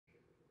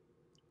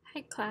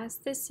Hi class,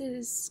 this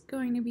is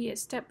going to be a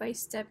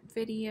step-by-step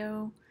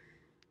video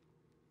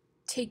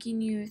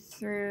taking you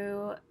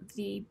through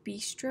the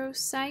Bistro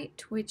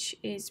site, which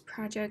is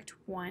project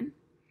 1.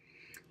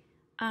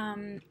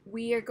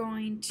 We are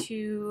going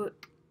to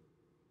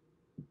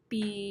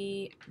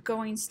be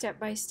going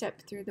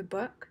step-by-step through the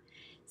book.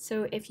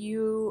 So if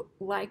you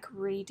like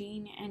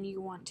reading and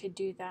you want to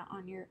do that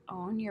on your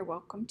own, you're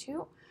welcome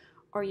to.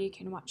 Or you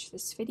can watch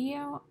this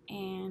video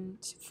and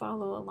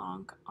follow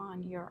along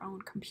on your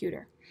own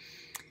computer.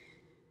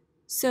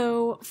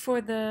 So for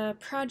the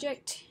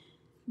project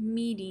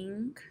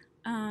meeting,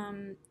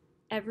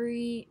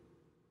 every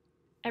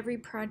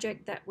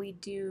project that we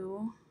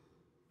do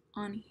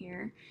on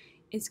here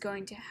is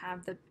going to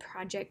have the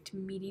project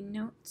meeting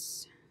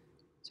notes.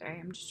 Sorry,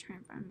 I'm just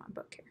trying to find my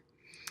book here.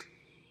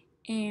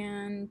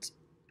 And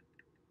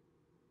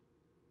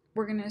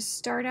we're going to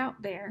start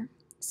out there.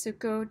 So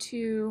go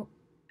to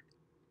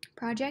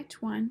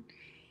project 1.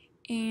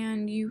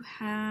 And you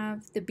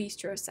have the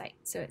Bistro site.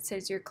 So it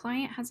says your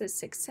client has a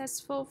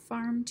successful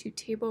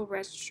farm-to-table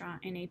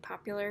restaurant in a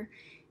popular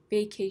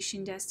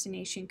vacation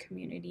destination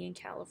community in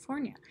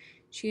California.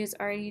 She has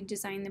already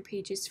designed the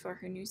pages for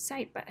her new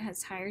site, but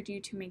has hired you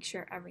to make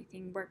sure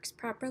everything works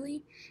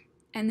properly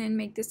and then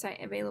make the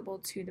site available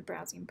to the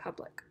browsing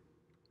public.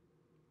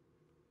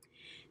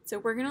 So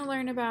we're going to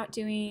learn about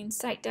doing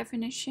site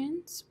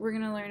definitions. We're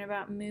going to learn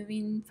about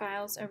moving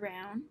files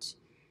around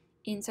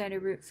inside a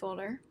root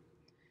folder.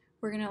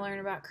 We're going to learn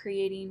about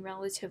creating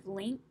relative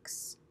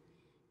links,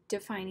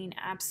 defining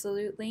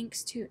absolute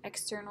links to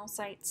external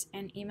sites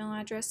and email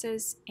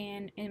addresses,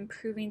 and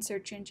improving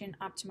search engine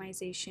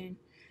optimization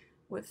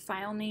with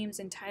file names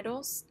and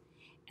titles.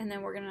 And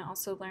then we're going to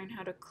also learn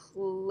how to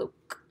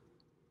cloak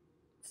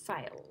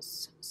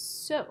files.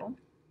 So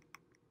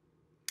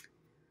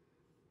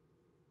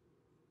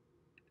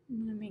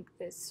I'm going to make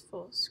this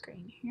full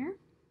screen here.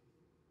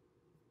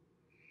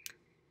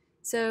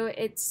 So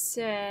it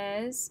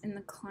says in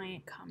the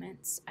client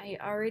comments, I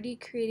already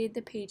created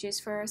the pages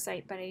for our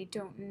site, but I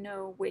don't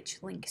know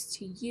which links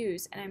to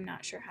use, and I'm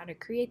not sure how to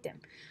create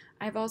them.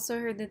 I've also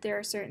heard that there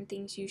are certain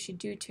things you should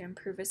do to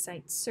improve a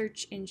site's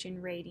search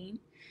engine rating,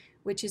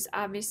 which is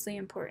obviously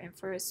important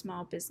for a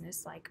small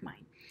business like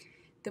mine.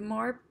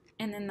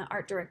 And then the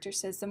art director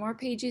says, the more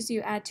pages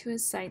you add to a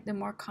site, the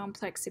more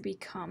complex it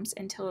becomes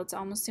until it's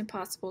almost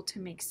impossible to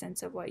make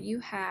sense of what you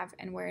have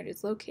and where it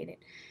is located.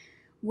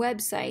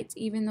 Websites,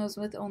 even those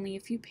with only a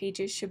few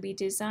pages, should be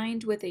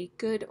designed with a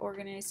good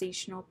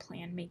organizational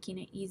plan, making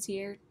it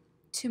easier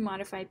to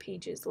modify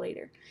pages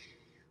later.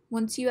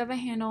 Once you have a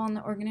handle on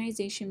the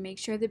organization, make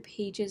sure the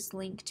pages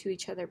link to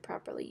each other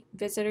properly.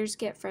 Visitors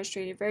get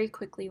frustrated very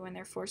quickly when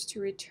they're forced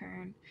to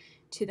return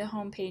to the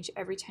home page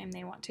every time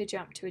they want to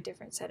jump to a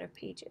different set of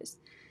pages.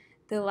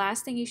 The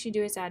last thing you should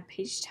do is add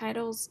page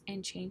titles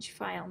and change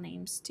file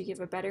names to give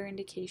a better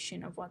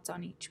indication of what's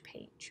on each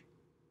page.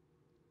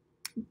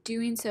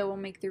 Doing so will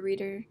make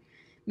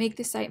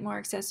the site more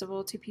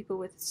accessible to people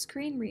with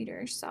screen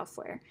reader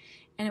software,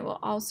 and it will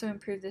also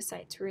improve the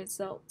site's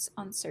results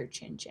on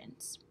search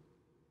engines.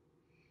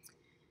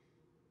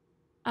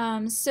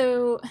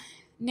 So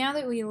now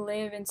that we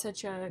live in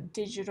such a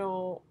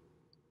digital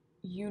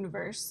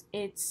universe,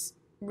 it's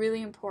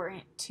really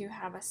important to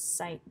have a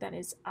site that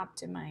is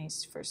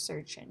optimized for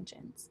search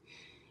engines.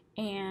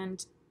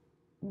 And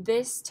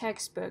this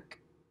textbook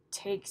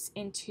takes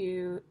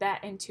into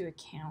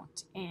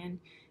account and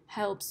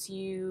helps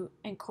you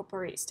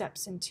incorporate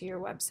steps into your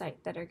website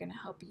that are going to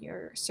help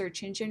your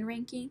search engine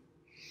ranking.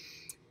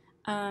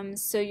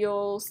 So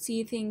you'll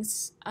see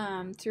things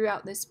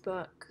throughout this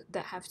book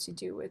that have to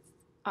do with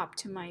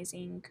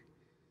optimizing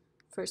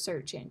for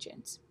search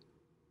engines.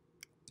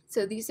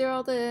 So these are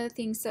all the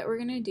things that we're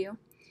going to do.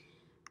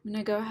 I'm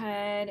going to go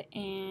ahead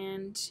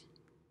and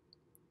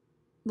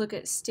look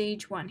at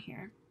stage 1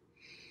 here.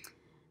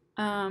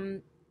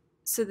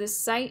 So the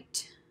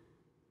site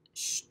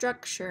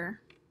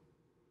structure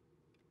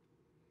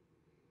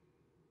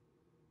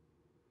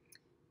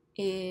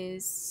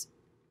is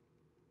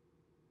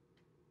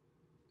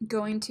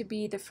going to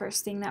be the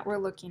first thing that we're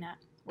looking at.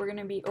 We're going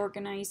to be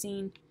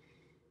organizing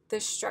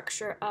the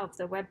structure of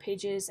the web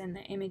pages and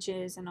the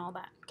images and all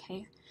that,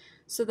 okay?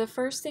 So the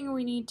first thing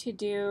we need to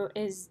do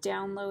is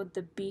download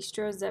the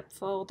Bistro zip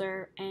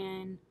folder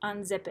and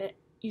unzip it.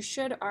 You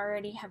should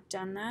already have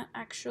done that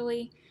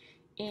actually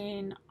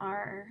in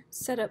our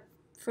setup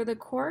for the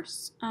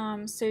course.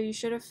 So you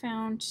should have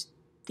found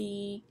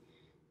the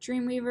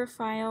Dreamweaver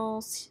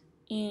files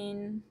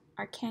in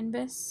our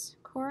Canvas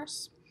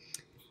course.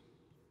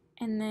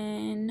 And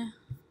then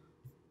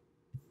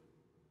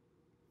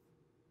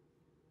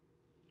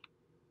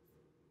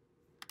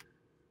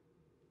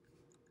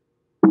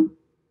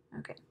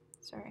okay,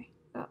 sorry,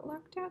 got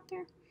locked out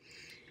there.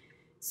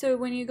 So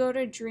when you go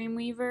to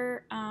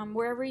Dreamweaver,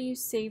 wherever you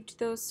saved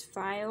those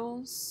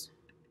files,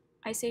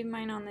 I saved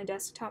mine on the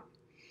desktop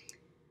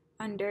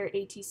under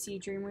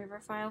ATC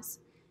Dreamweaver files.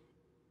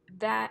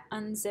 That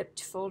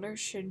unzipped folder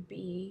should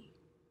be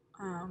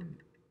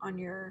on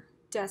your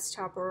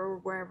desktop or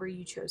wherever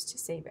you chose to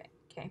save it,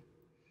 okay?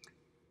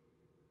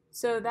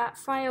 So that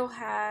file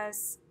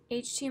has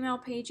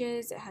HTML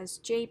pages, it has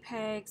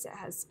JPEGs, it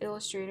has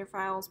Illustrator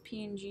files,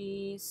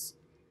 PNGs,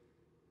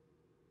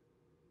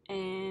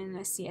 and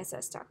a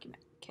CSS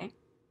document, okay?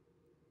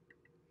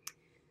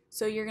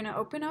 So you're gonna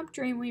open up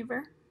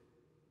Dreamweaver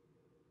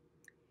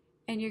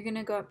and you're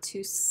gonna go up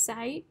to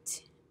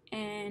Site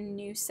and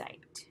New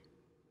Site.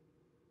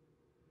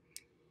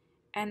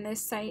 And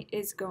this site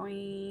is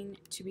going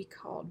to be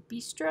called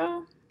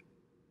Bistro.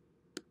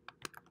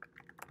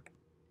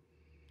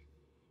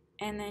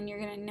 And then you're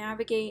going to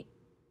navigate,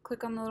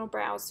 click on the little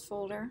browse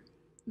folder,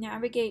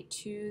 navigate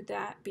to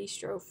that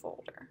Bistro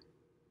folder.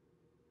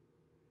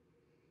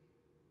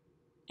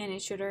 And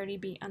it should already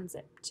be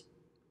unzipped.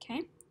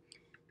 Okay?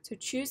 So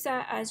choose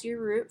that as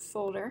your root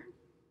folder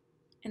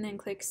and then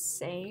click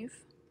Save.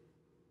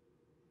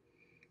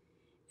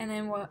 And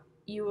then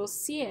you will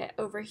see it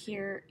over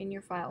here in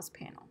your Files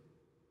panel.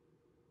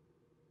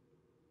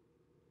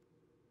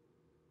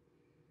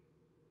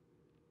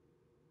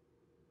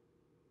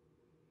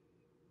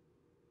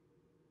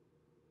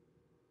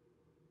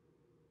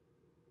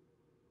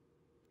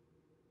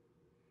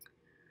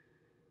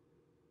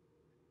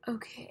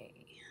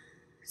 Okay,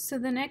 so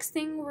the next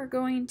thing we're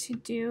going to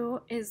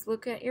do is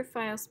look at your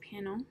Files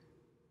panel,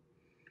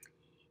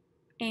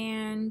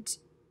 and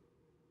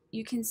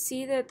you can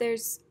see that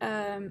there's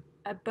a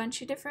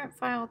bunch of different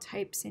file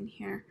types in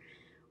here.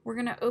 We're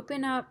going to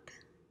open up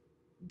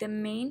the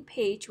main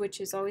page,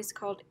 which is always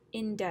called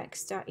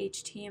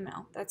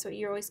index.html. That's what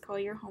you always call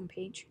your home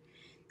page.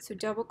 So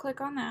double click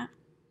on that.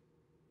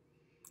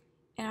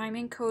 And I'm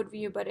in code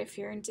view, but if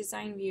you're in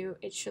design view,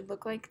 it should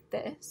look like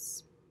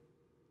this.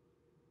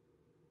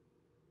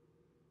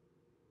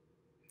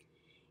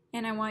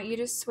 And I want you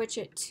to switch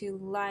it to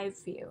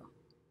live view.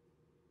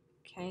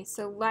 Okay,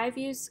 so live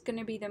view is going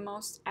to be the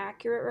most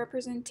accurate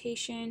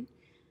representation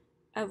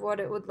of what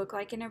it would look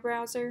like in a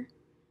browser.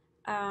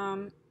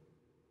 But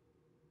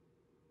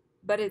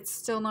it's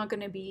still not going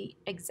to be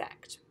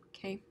exact,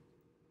 okay?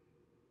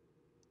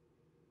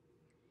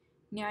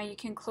 Now you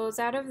can close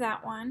out of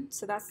that one.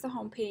 So that's the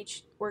home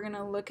page. We're going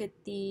to look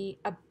at the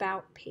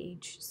about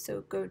page.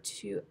 So go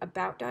to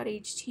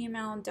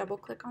about.html and double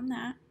click on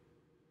that.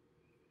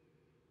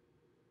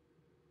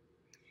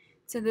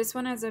 So this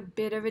one has a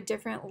bit of a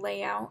different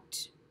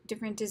layout,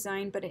 different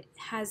design, but it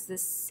has the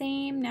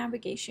same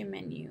navigation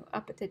menu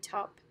up at the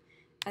top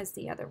as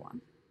the other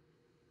one.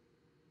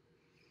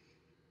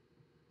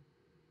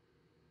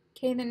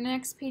 Okay, the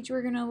next page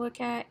we're going to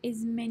look at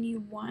is menu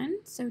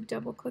 1. So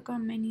double click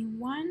on menu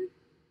 1.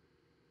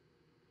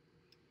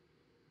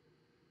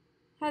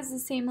 Has the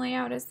same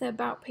layout as the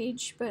about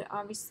page, but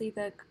obviously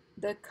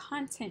the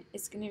content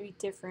is going to be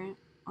different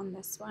on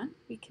this one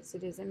because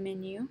it is a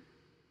menu.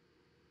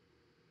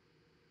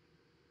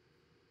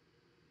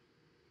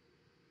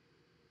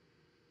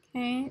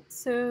 Okay,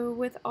 so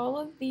with all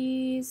of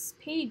these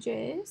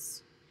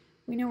pages,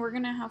 we know we're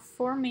going to have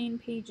 4 main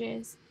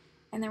pages,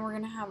 and then we're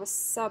going to have a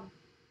sub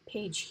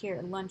page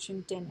here, lunch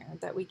and dinner,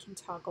 that we can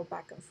toggle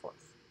back and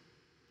forth.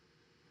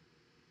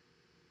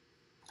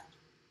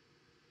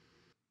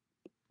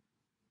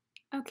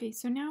 Okay,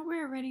 so now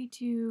we're ready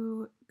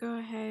to go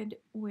ahead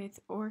with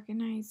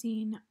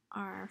organizing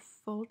our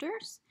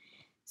folders.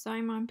 So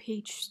I'm on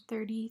page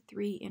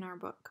 33 in our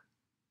book.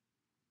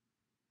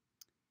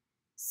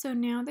 So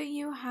now that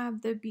you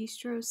have the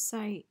Bistro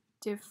site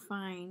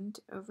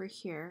defined over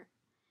here,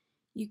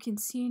 you can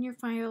see in your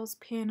files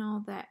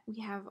panel that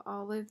we have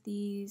all of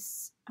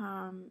these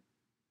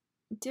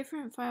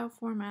different file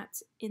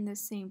formats in the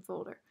same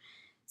folder.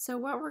 So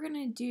what we're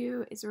going to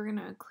do is we're going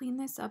to clean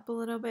this up a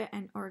little bit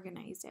and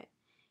organize it.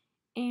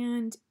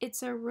 And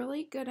it's a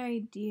really good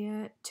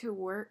idea to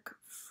work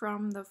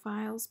from the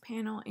files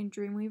panel in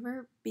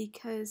Dreamweaver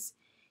because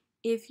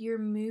if you're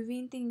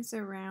moving things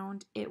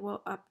around, it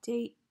will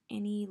update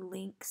any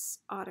links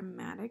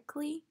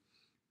automatically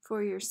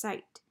for your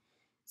site.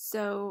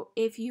 So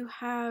if you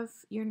have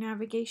your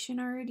navigation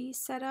already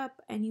set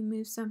up and you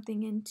move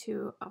something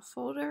into a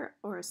folder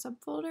or a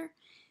subfolder,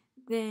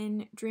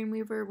 then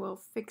Dreamweaver will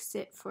fix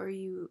it for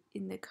you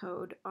in the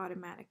code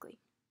automatically.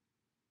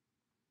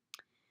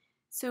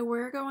 So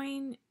we're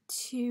going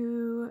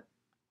to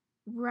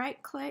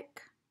right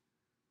click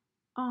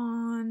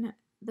on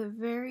the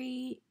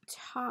very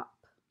top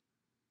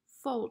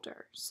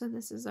folder. So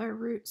this is our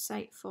root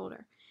site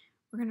folder.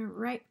 We're going to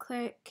right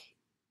click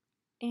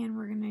and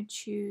we're going to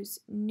choose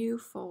new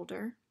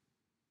folder.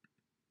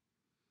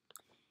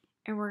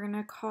 And we're going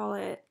to call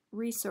it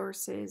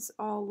resources,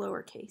 all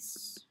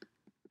lowercase.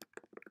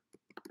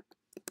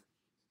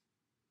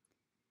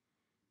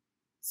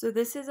 So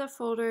this is a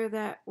folder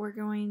that we're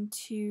going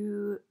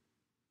to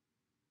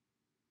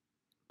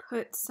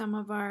put some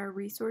of our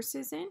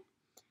resources in.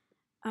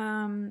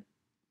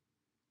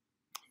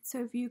 So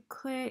if you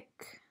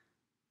click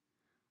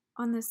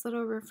on this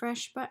little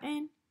refresh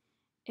button,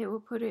 it will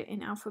put it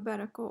in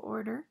alphabetical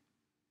order.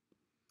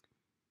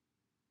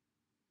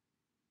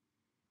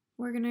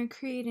 We're going to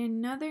create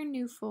another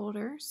new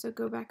folder. So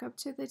go back up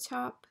to the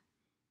top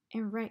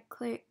and right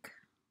click,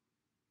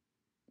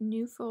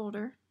 new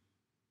folder.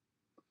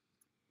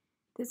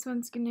 This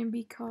one's going to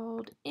be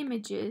called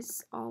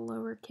Images, all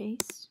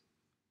lowercase.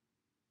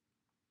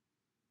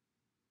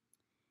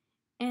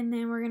 And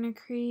then we're going to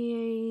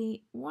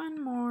create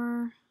one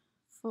more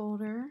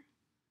folder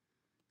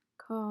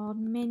called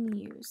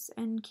Menus,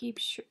 and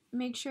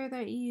make sure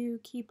that you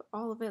keep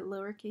all of it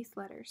lowercase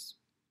letters.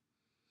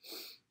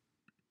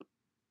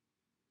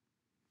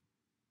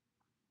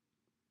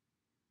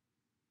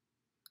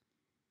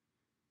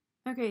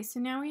 Okay, so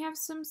now we have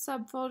some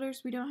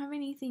subfolders. We don't have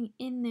anything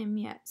in them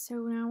yet. So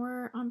now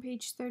we're on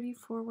page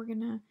 34. We're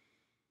gonna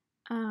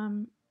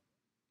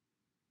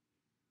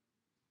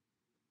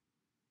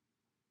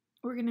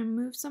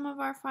move some of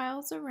our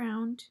files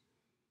around,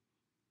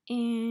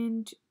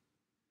 and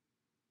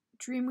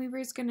Dreamweaver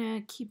is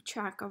gonna keep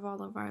track of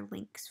all of our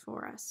links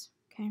for us.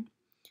 Okay,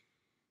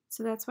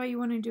 so that's why you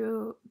want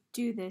to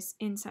do this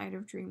inside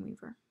of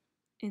Dreamweaver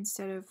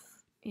instead of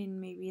in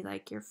maybe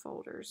like your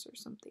folders or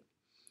something.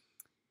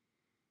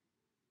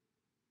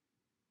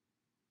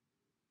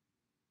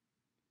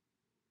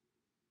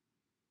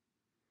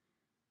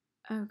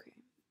 Okay,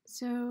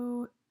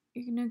 so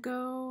you're gonna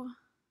go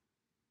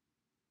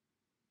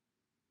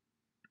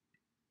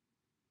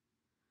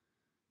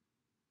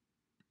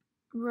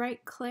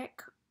right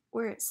click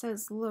where it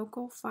says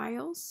local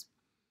files,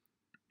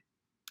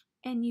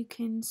 and you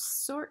can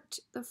sort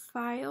the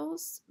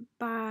files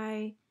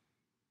by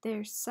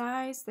their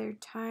size, their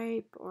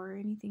type, or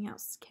anything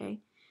else.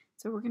 Okay,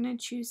 so we're gonna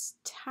choose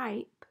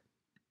type,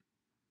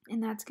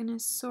 and that's gonna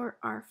sort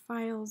our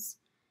files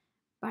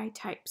by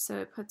type. So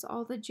it puts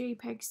all the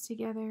JPEGs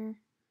together,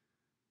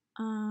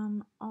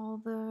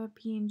 all the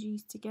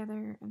PNGs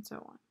together, and so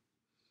on.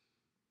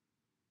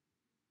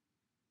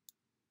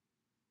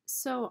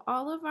 So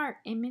all of our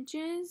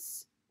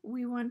images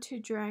we want to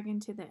drag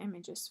into the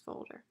images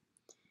folder.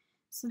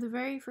 So the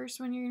very first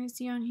one you're going to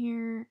see on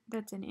here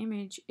that's an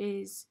image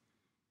is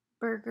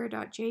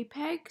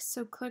burger.jpg.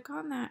 So click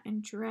on that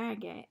and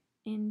drag it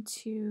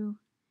into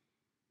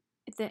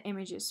the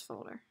images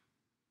folder.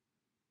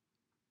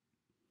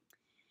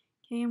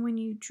 Okay, and when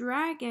you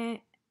drag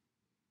it,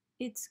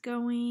 it's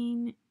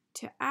going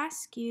to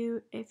ask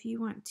you if you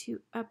want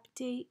to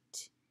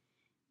update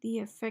the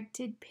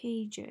affected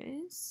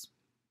pages.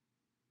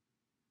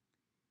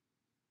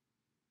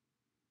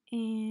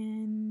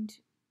 And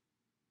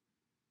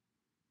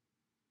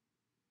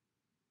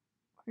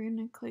we're going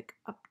to click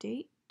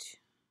update.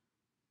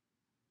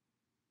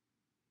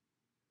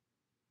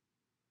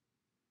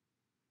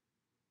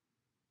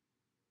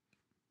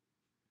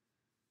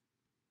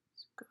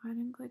 So go ahead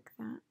and click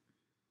that.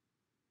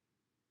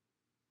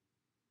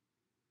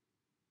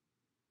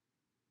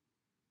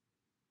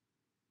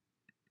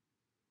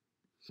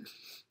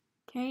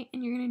 Okay,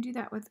 and you're going to do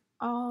that with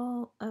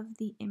all of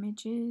the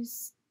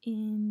images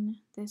in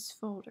this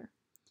folder.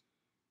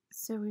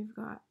 So we've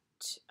got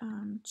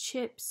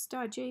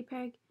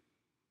chips.jpg.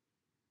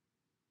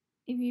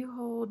 If you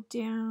hold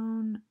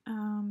down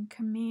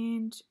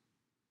Command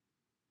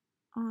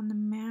on the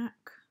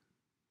Mac,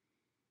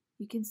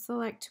 you can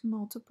select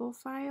multiple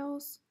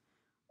files,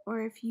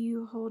 or if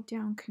you hold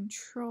down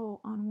Control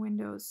on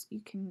Windows,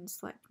 you can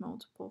select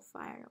multiple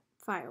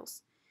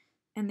files.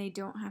 And they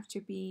don't have to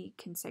be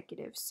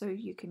consecutive, so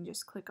you can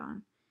just click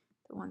on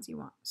the ones you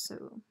want.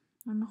 So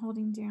I'm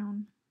holding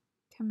down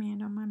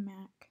Command on my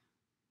Mac.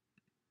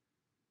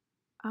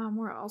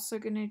 We're also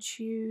going to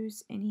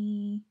choose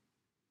any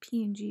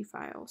PNG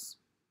files.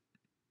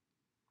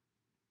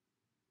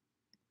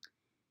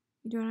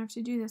 You don't have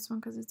to do this one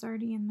because it's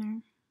already in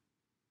there.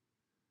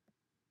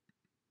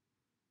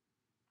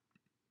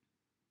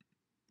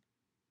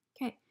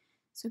 Okay,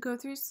 so go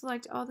through,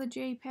 select all the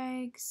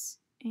JPEGs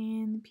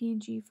and the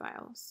PNG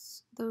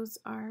files. Those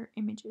are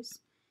images.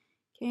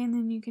 Okay, and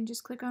then you can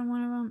just click on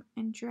one of them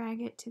and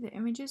drag it to the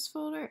images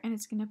folder, and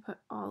it's going to put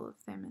all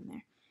of them in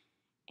there.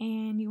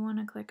 And you want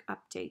to click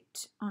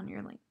update on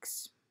your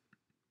links.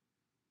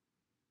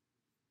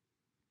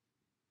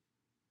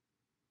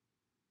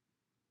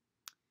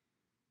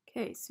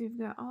 Okay, so we've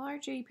got all our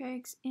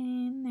JPEGs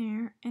in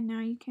there, and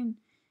now you can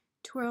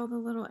twirl the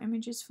little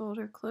images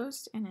folder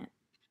closed, and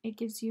it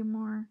gives you a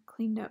more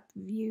cleaned up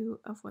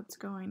view of what's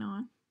going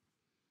on.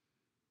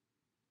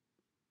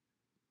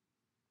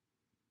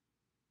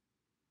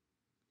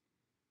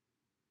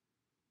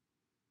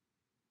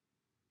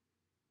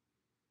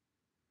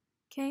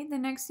 Okay, the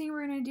next thing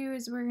we're going to do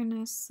is we're going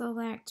to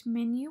select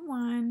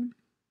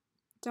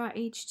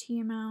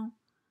menu1.html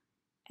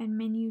and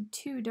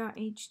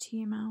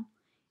menu2.html,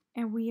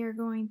 and we are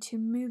going to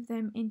move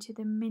them into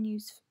the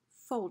menus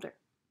folder.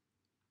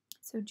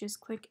 So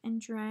just click and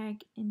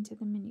drag into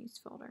the menus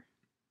folder.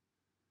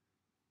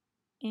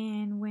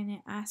 And when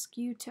it asks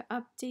you to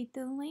update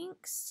the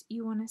links,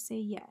 you want to say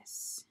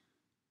yes.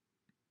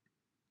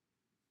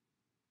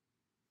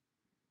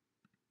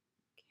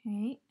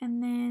 Okay,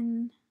 and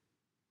then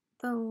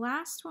the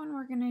last one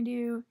we're going to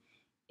do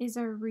is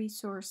our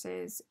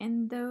resources,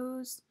 and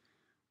those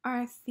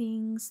are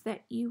things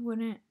that you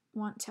wouldn't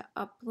want to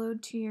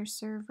upload to your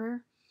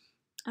server,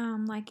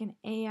 like an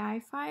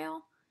AI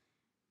file.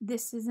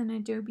 This is an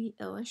Adobe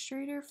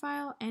Illustrator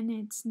file, and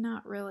it's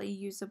not really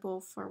usable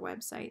for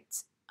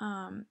websites.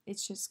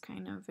 It's just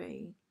kind of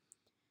a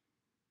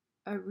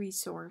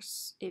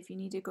resource if you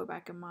need to go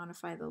back and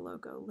modify the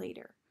logo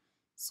later.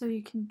 So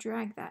you can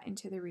drag that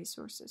into the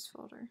resources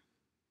folder.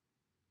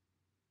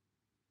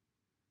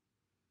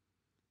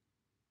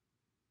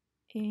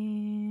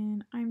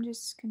 And I'm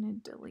just gonna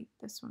delete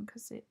this one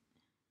because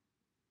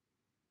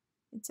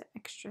it's an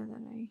extra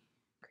that I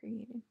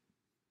created.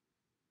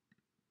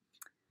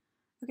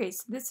 Okay,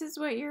 so this is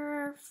what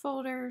your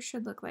folder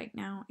should look like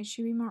now. It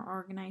should be more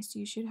organized.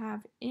 You should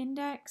have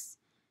index,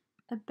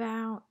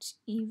 about,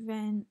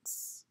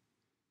 events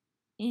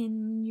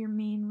in your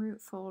main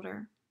root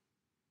folder,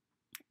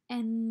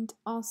 and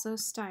also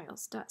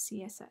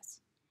styles.css.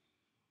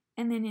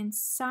 And then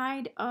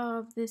inside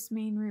of this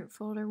main root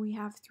folder, we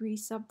have 3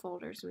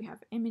 subfolders. We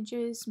have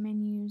images,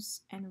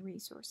 menus, and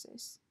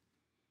resources.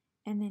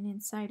 And then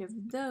inside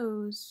of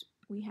those,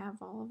 we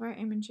have all of our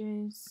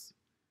images,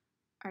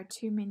 our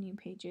 2 menu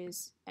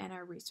pages, and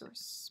our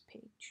resource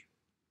page.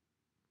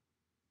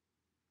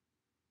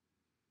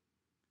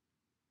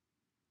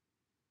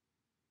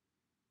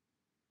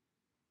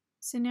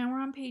 So now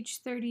we're on page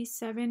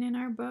 37 in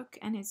our book,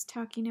 and it's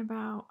talking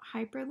about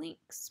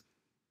hyperlinks.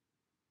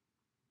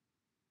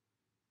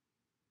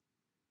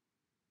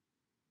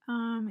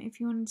 If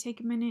you want to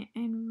take a minute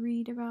and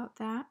read about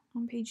that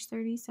on page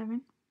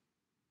 37.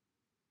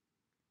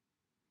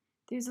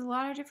 There's a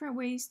lot of different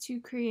ways to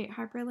create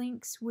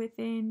hyperlinks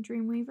within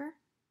Dreamweaver.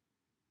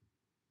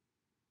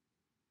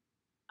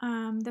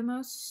 The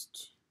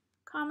most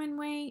common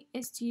way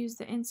is to use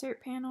the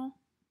insert panel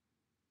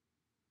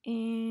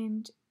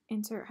and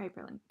insert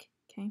hyperlink,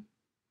 okay?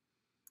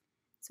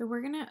 So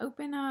we're gonna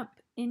open up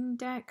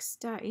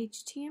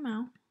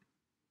index.html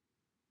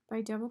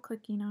by double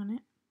clicking on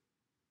it.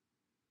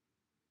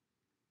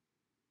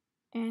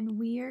 And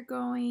we are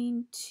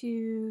going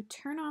to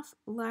turn off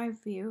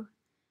live view.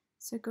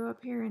 So go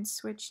up here and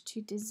switch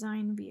to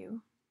design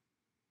view.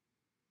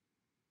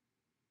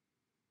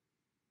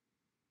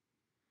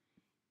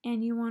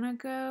 And you want to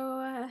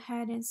go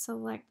ahead and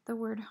select the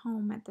word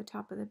home at the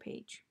top of the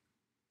page.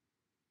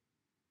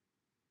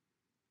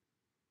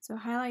 So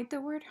highlight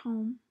the word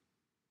home.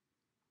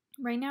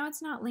 Right now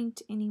it's not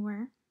linked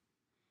anywhere,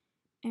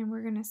 and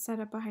we're going to set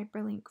up a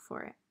hyperlink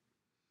for it.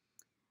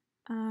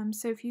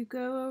 So if you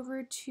go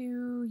over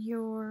to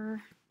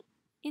your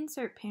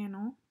insert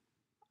panel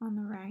on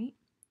the right,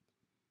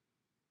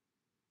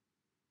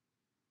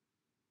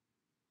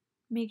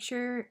 make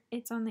sure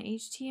it's on the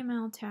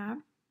HTML tab,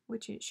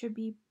 which it should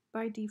be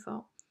by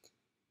default.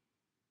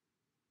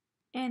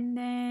 And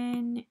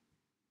then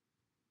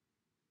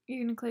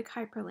you're going to click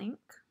hyperlink,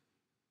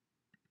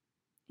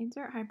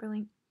 insert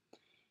hyperlink.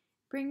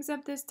 Brings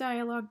up this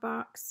dialog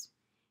box,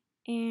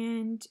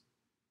 and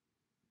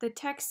the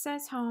text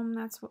says home.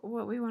 That's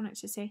what we want it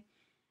to say.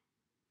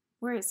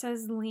 Where it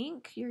says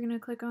link, you're going to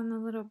click on the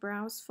little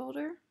browse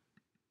folder.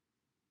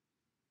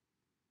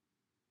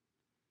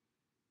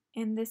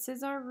 And this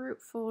is our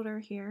root folder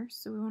here,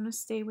 so we want to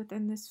stay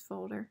within this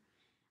folder.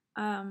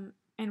 And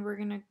we're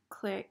going to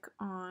click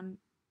on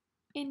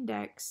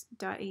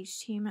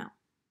index.html.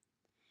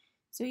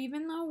 So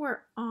even though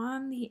we're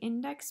on the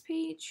index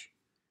page,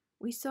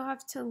 we still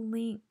have to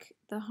link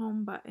the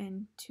home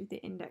button to the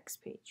index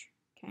page,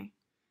 okay?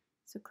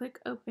 So click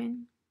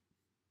open.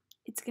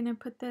 It's going to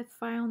put the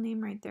file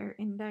name right there,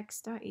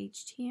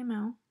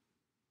 index.html.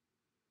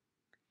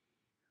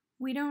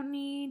 We don't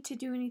need to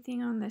do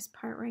anything on this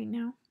part right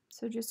now,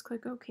 so just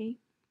click OK.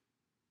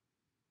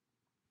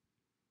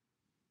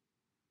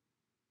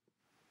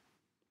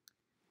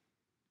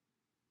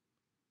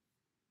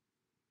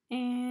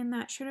 And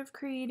that should have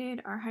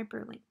created our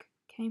hyperlink,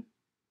 okay?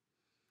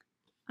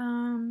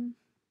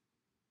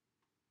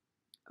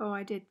 Oh,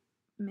 I did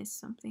miss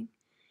something.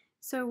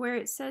 So where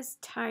it says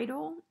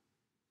title,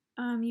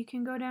 you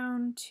can go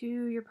down to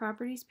your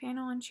properties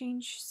panel and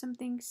change some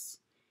things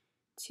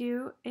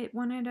too. It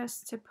wanted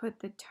us to put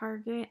the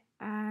target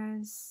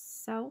as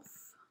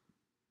self,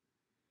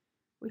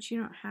 which you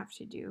don't have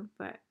to do,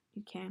 but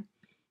you can.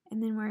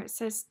 And then where it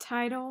says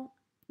title,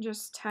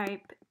 just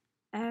type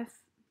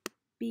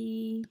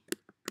FB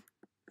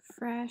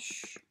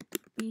Fresh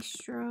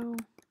Bistro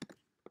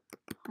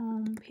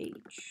home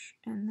page,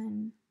 and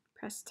then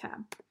press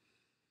tab,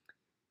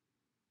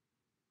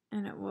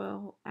 and it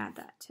will add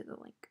that to the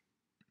link.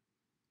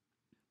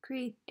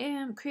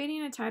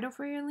 Creating a title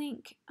for your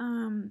link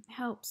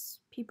helps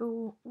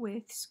people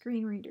with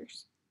screen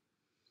readers.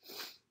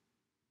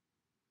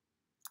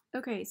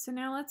 Okay, so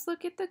now let's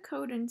look at the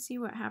code and see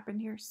what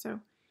happened here.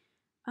 So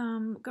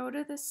go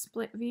to the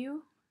split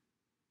view,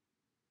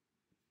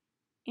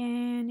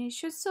 and it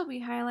should still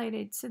be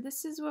highlighted. So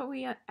this is what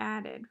we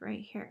added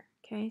right here.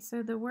 Okay,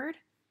 so the word,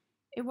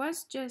 it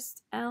was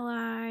just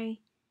LI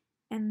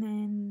and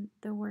then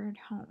the word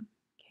home.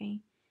 Okay,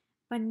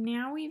 but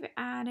now we've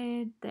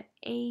added the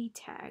A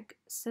tag.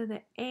 So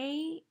the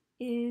A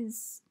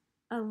is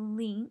a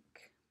link,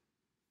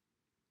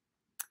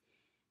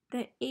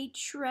 The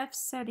href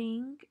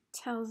setting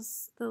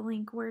tells the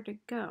link where to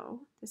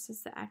go. This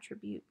is the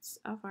attributes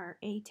of our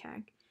A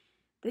tag.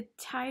 The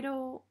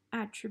title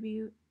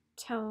attribute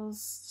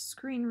tells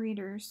screen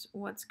readers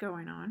what's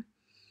going on.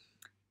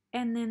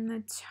 And then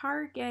the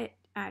target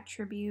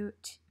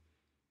attribute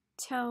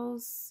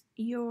tells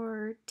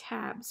your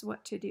tabs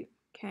what to do.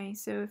 Okay,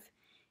 so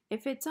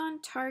if it's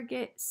on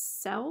target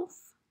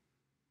self,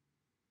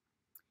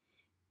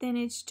 then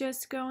it's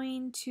just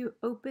going to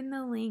open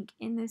the link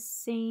in the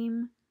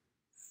same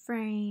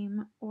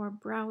frame or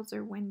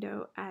browser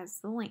window as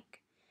the link.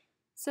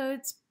 So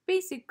it's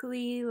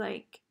basically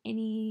like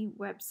any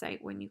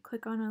website. When you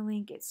click on a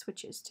link, it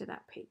switches to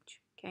that page.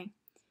 Okay.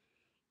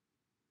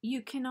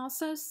 You can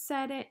also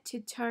set it to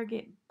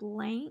target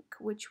blank,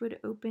 which would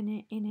open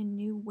it in a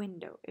new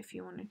window if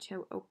you wanted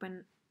to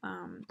open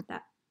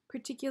that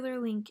particular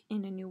link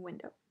in a new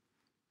window.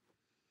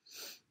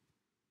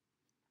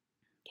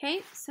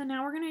 Okay, so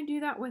now we're going to do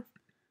that with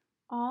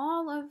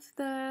all of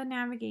the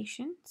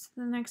navigation. So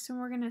the next one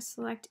we're going to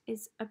select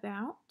is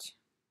About.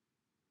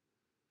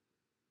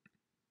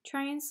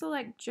 Try and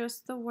select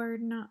just the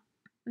word, not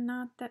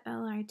the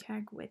li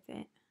tag with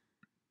it.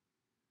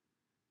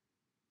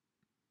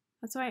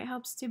 That's why it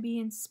helps to be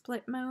in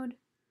split mode,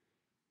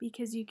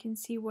 because you can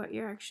see what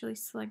you're actually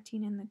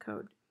selecting in the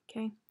code.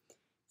 Okay,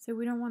 so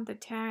we don't want the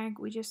tag,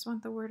 we just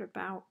want the word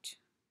About.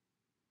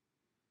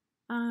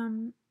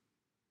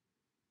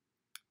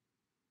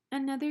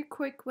 Another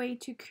quick way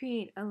to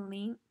create a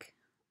link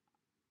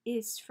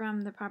is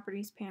from the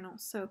properties panel.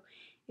 So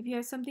if you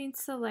have something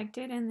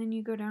selected and then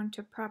you go down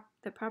to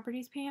the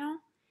properties panel,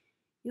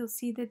 you'll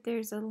see that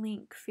there's a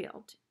link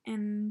field,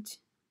 and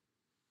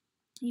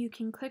you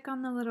can click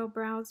on the little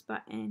browse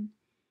button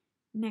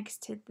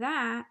next to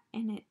that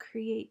and it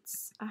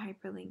creates a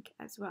hyperlink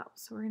as well.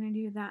 So we're going to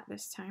do that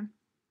this time.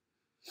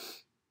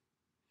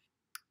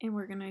 And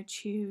we're going to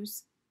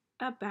choose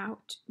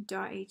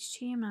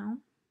about.html.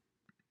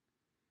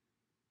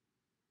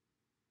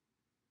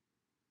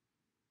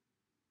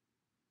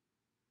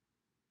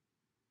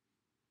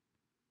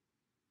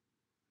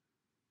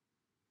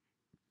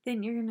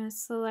 Then you're going to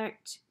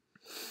select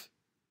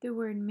the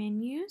word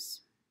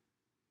menus.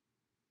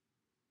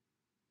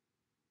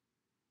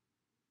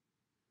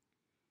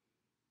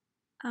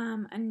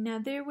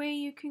 Another way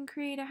you can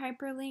create a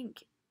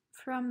hyperlink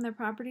from the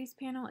properties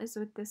panel is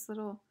with this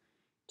little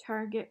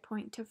target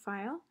point to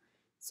file.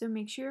 So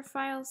make sure your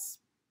files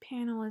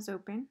panel is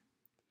open,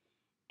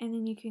 and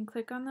then you can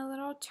click on the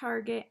little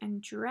target and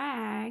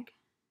drag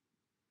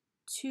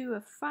to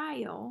a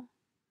file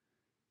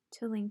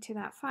to link to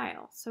that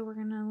file. So we're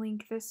going to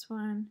link this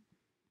one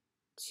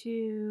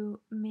to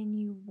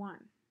menu 1.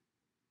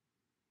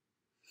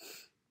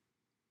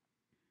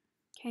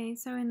 Okay,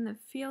 so in the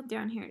field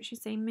down here, it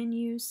should say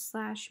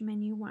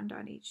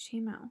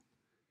menu/menu1.html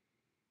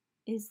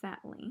is that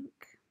link.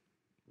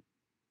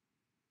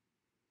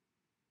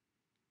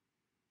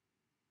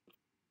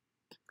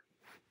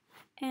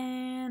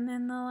 And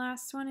then the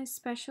last one is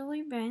special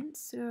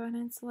events. So go ahead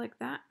and select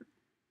that.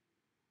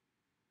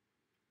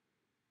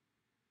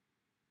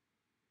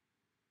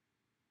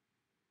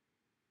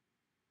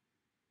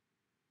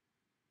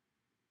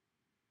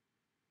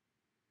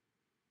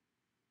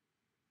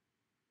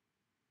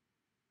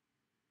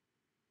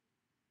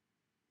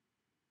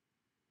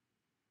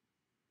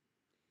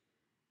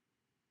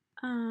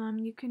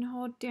 You can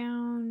hold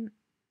down,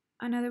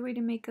 another way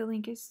to make a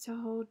link is to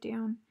hold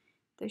down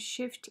the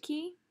Shift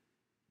key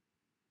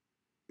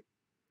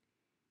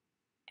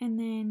and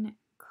then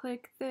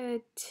click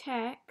the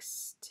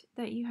text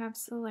that you have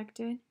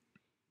selected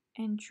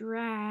and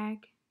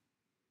drag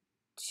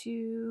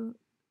to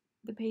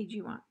the page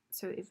you want,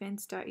 so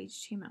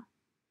events.html.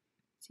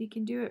 So you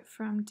can do it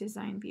from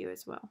design view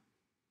as well.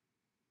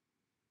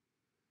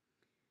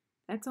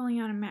 That's only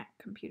on a Mac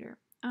computer.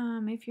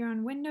 If you're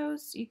on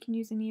Windows, you can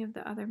use any of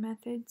the other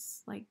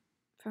methods, like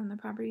from the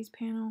properties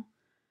panel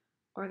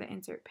or the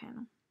insert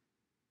panel.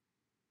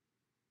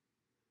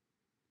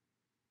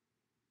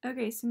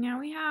 Okay, so now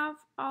we have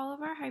all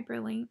of our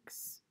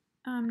hyperlinks.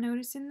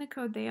 Notice in the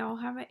code they all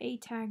have an A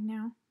tag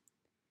now.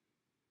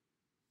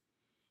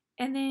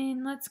 And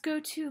then let's go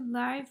to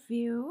live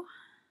view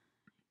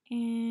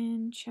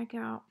and check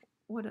out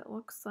what it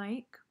looks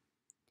like.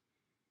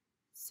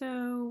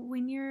 So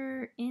when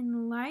you're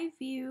in live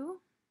view,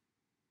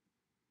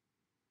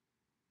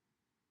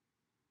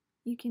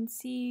 you can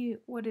see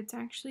what it's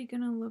actually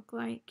going to look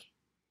like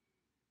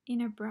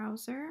in a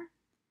browser.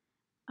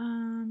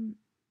 The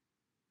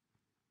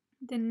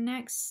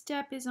next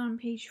step is on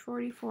page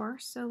 44,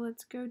 so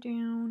let's go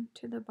down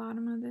to the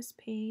bottom of this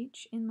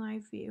page in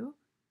live view.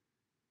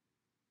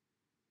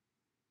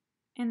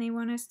 And they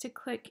want us to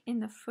click in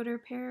the footer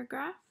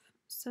paragraph,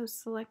 so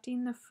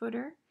selecting the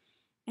footer,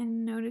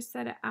 and notice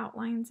that it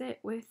outlines it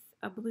with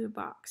a blue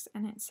box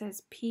and it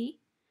says P,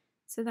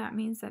 so that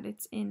means that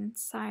it's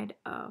inside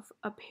of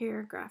a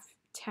paragraph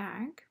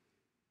tag.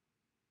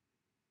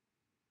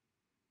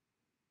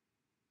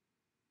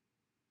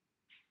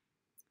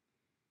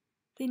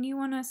 Then you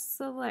want to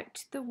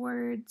select the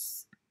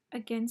words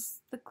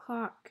against the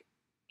clock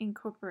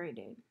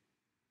incorporated.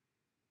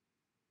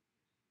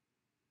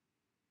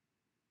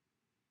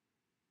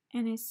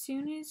 And as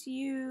soon as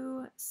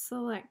you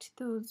select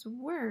those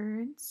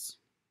words,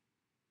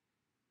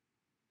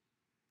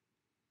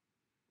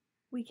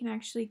 we can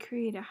actually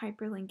create a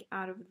hyperlink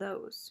out of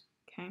those,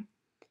 okay?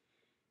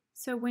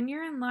 So when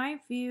you're in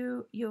live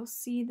view, you'll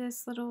see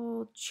this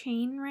little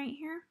chain right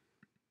here.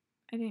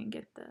 I didn't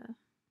get the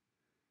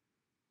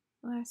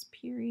last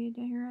period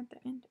here at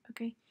the end.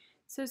 Okay,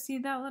 so see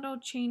that little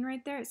chain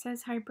right there? It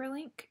says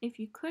hyperlink. If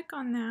you click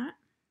on that,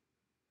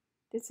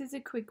 this is a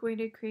quick way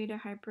to create a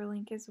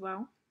hyperlink as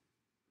well.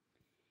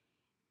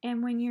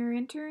 And when you're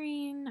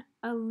entering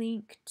a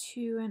link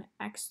to an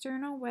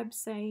external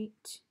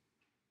website,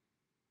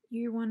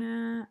 you want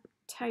to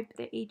type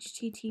the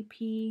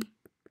http://www.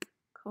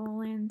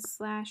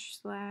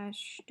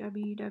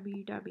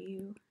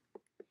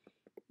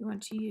 You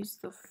want to use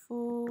the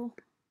full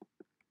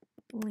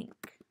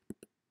link.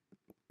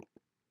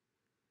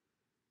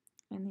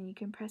 And then you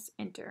can press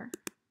enter.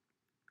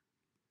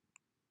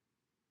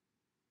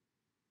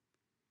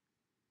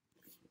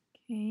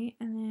 Okay,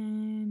 and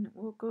then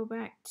we'll go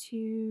back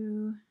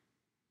to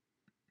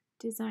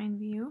design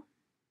view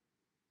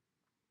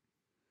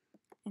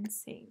and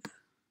save.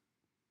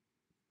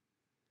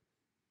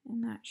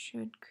 And that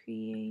should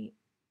create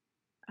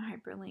a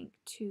hyperlink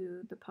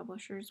to the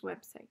publisher's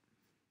website.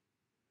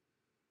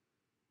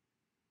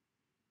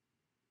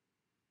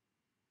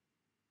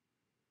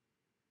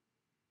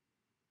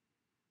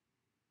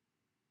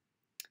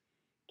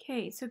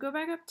 Okay, so go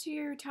back up to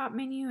your top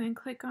menu and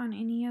click on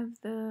any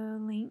of the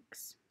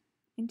links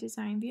in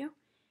design view.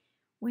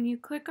 When you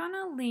click on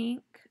a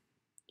link,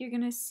 you're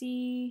going to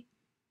see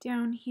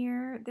down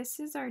here, this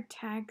is our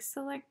tag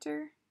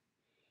selector.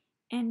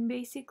 And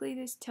basically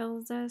this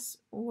tells us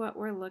what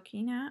we're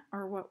looking at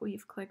or what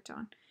we've clicked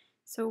on.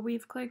 So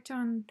we've clicked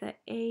on the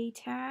A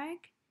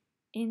tag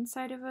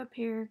inside of a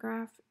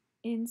paragraph,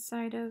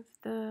 inside of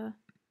the,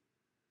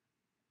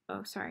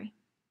 oh sorry,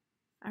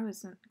 I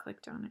wasn't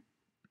clicked on it.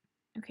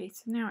 Okay,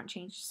 so now it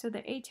changed. So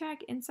the A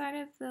tag inside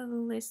of the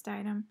list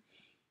item,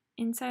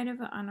 inside of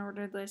an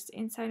unordered list,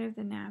 inside of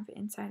the nav,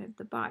 inside of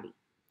the body.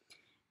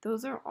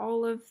 Those are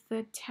all of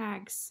the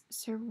tags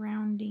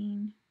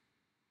surrounding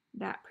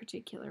that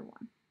particular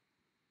one.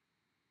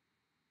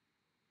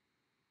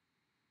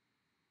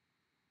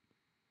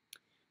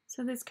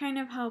 So this kind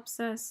of helps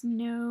us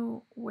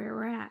know where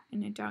we're at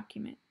in a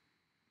document.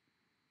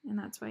 And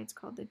that's why it's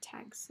called the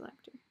tag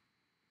selector.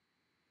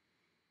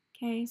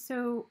 Okay,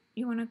 so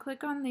you want to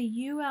click on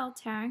the UL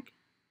tag,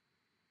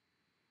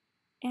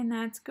 and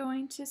that's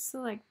going to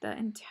select the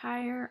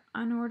entire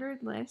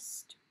unordered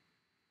list.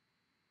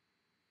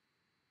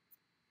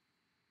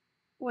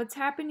 What's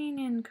happening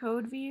in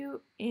code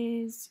view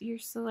is you're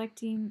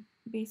selecting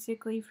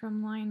basically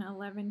from line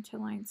 11 to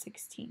line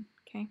 16,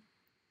 okay,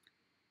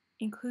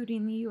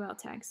 including the UL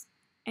tags.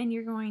 And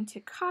you're going to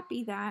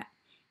copy that,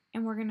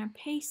 and we're going to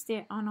paste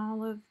it on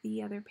all of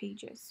the other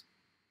pages.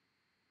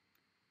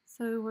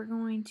 So we're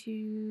going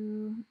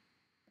to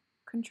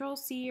Control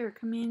C or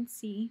Command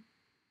C,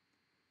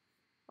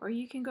 or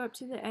you can go up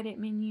to the edit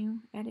menu,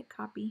 edit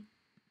copy.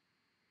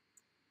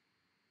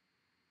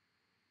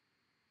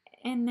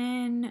 And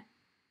then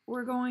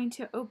we're going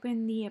to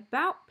open the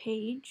About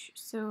page.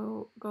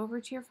 So go over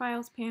to your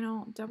Files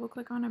panel, double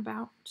click on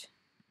About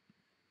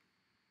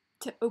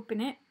to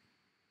open it.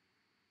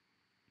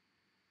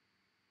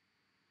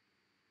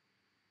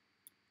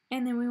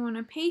 And then we want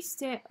to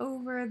paste it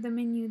over the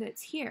menu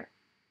that's here.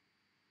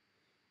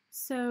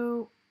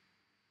 So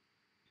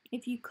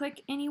if you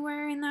click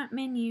anywhere in that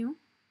menu,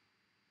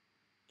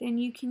 then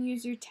you can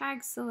use your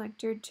tag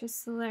selector to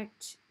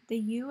select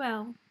the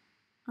UL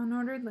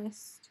unordered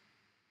list.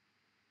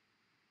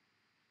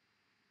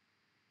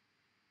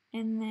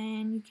 And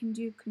then you can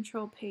do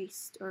Control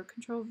Paste or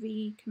Control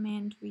V,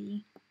 Command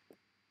V,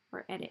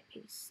 or Edit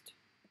Paste.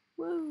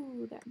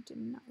 Whoa, that did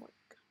not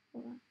work.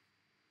 Hold on.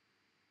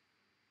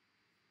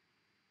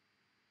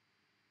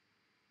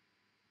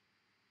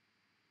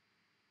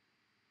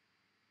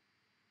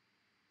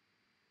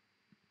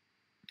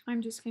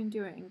 I'm just going to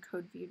do it in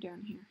code view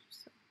down here.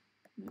 So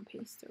I'm going to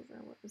paste over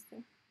what was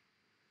there.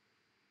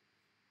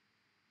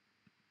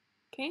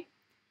 Okay.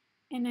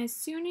 And as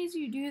soon as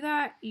you do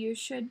that, you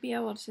should be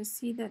able to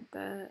see that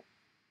the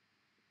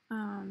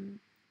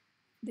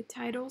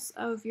titles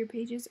of your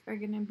pages are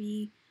going to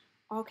be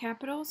all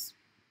capitals,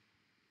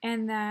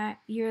 and that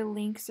your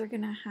links are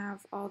going to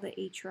have all the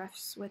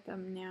hrefs with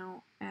them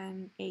now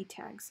and A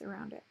tags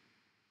around it.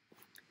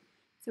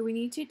 So we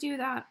need to do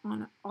that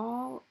on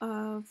all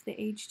of the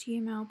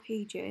HTML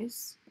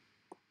pages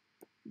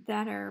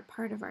that are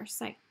part of our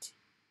site.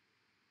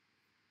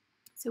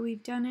 So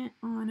we've done it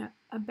on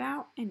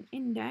About and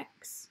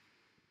Index.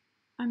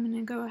 I'm going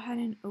to go ahead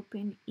and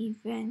open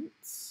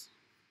Events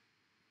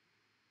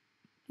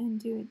and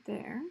do it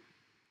there.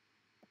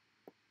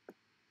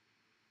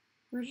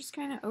 We're just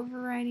kind of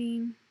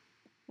overriding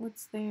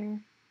what's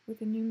there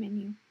with a new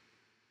menu.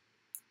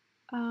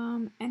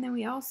 And then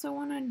we also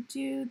want to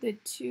do the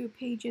 2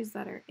 pages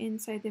that are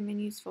inside the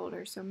menus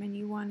folder. So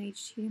menu 1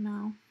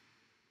 HTML.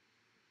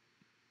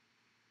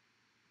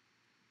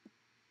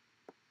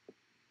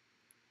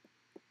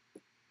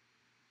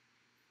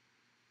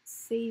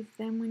 Save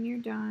them when you're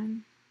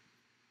done.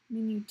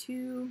 Menu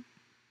 2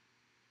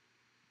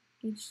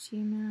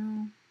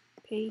 HTML,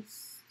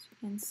 paste,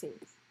 and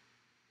save.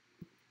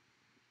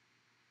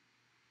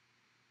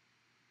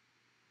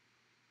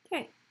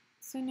 Okay,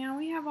 so now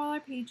we have all our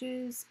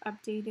pages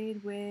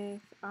updated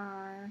with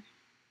our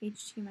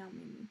HTML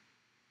menu.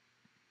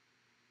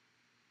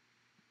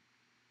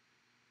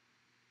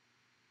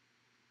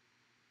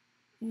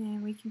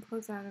 And we can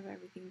close out of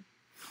everything.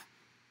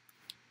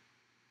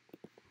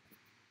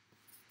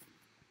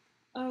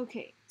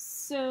 Okay,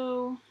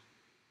 so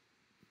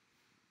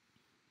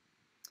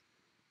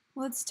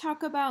let's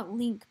talk about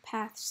link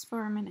paths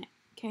for a minute.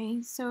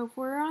 Okay, so if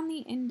we're on the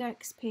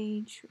index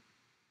page,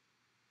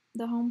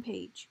 the home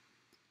page,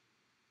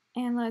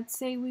 and let's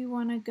say we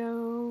want to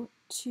go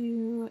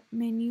to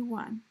menu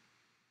 1.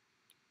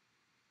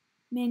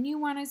 Menu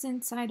 1 is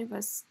inside of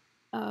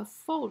a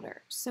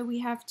folder, so we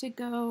have to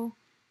go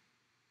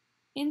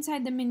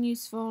inside the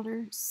menus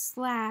folder /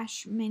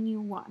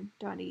 menu1.html.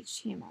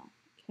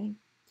 Okay.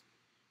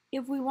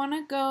 If we want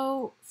to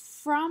go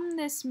from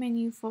this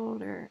menu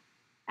folder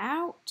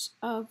out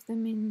of the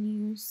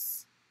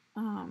menus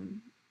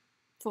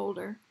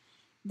folder,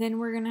 then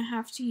we're going to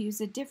have to use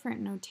a different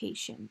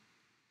notation.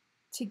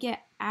 To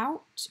get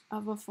out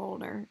of a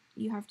folder,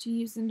 you have to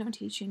use the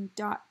notation ...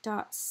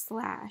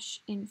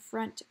 in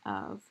front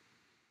of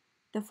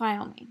the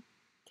file name.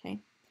 Okay,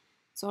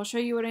 so I'll show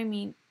you what I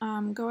mean.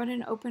 Go ahead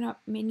and open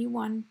up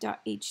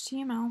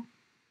menu1.html.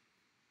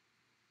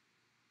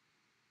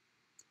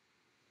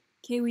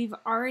 Okay, we've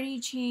already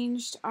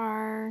changed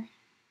our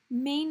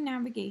main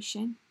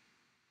navigation,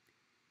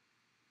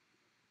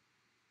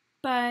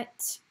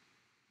 but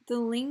the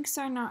links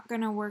are not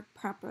going to work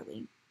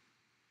properly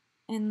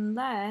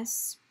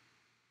unless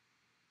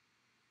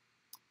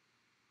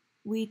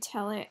we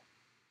tell it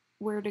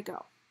where to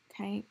go.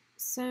 Okay,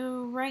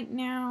 so right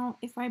now,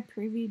 if I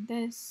previewed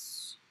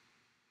this,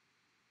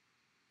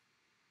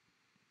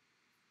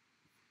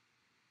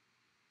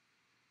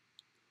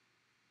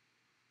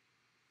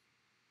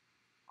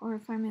 or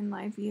if I'm in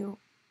live view,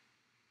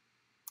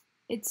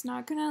 it's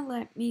not going to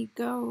let me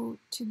go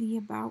to the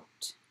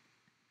about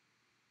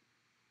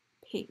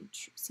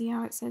page. See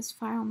how it says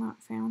file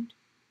not found?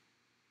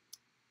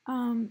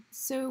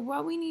 So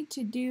what we need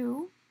to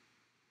do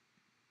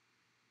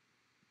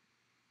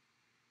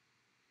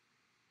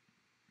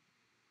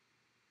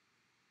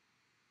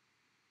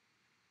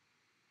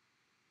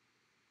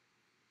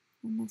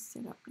I messed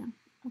it up now.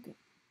 Okay,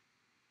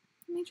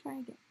 let me try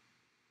again.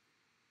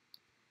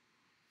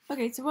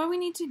 Okay, so what we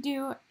need to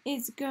do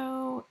is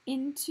go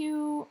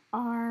into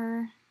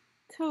our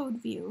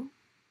code view,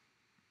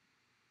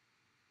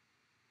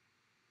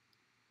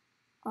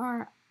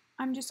 or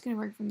I'm just going to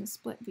work from the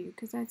split view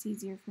because that's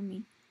easier for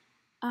me.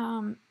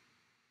 And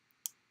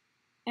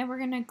we're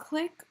going to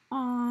click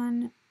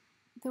on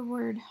the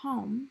word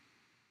home.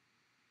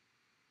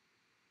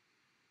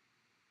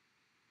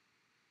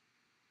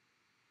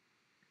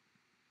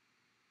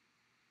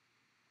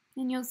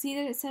 And you'll see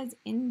that it says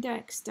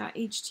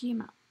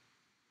index.html.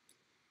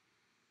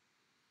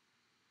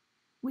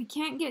 We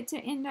can't get to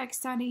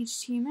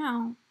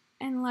index.html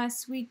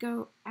unless we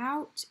go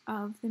out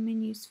of the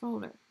menus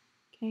folder.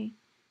 Okay,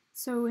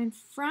 so in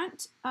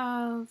front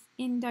of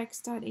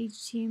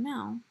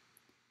index.html,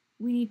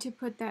 we need to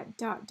put that ...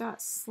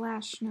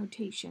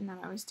 notation that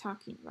I was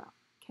talking about.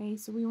 Okay,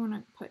 so we want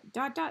to put ...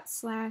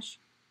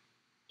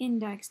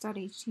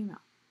 index.html.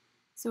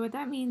 So what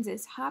that means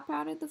is hop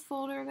out of the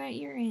folder that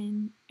you're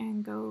in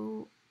and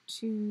go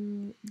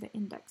to the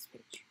index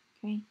page.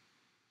 Okay,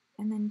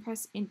 and then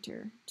press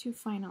enter to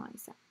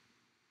finalize that.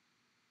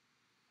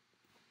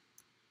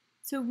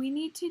 So we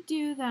need to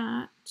do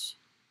that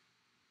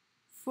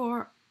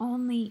for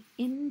only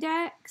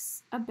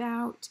index,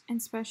 about,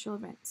 and special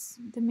events.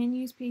 The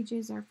menus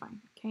pages are fine,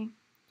 okay?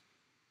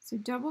 So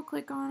double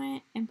click on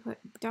it and put ...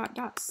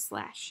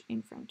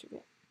 in front of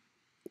it.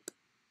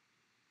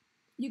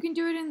 You can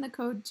do it in the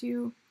code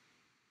too.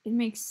 It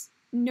makes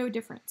no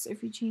difference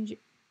if you change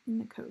it in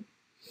the code.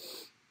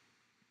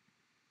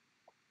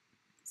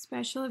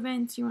 Special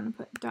events, you want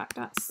to put ...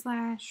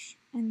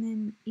 and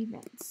then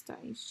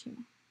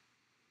events.html.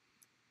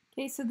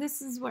 Okay, so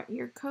this is what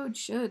your code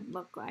should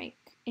look like.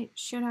 It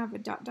should have a ...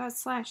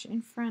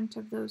 in front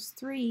of those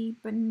 3,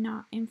 but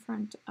not in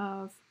front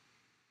of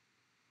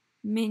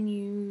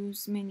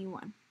menus, menu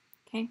 1.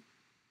 Okay?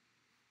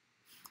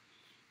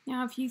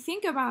 Now, if you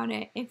think about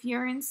it, if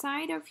you're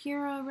inside of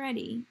here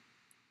already,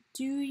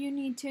 do you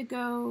need to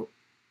go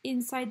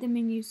inside the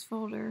menus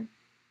folder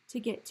to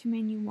get to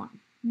menu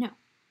 1? No.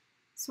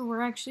 So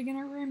we're actually going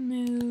to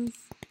remove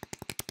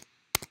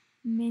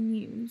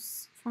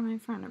menus from in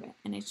front of it,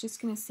 and it's just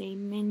going to say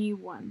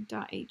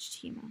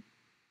menu1.html.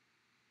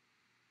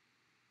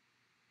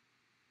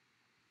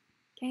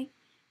 Okay,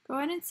 go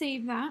ahead and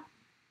save that.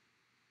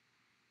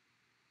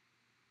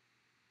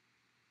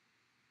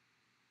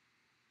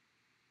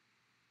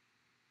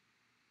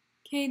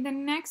 Okay, the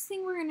next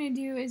thing we're going to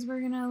do is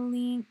we're going to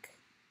link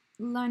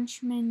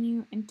lunch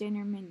menu and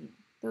dinner menu.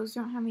 Those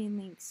don't have any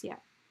links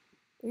yet.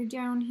 They're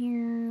down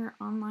here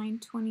on line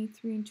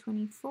 23 and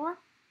 24.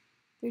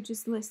 They're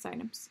just list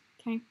items,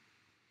 okay?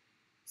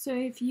 So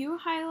if you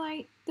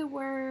highlight the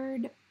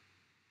word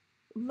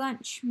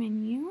lunch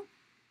menu,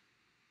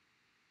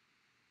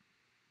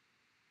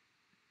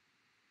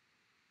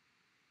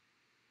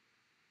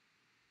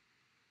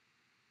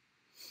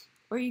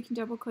 or you can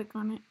double click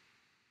on it.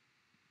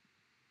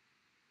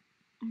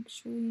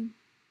 Actually,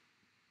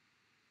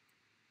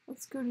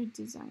 let's go to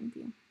design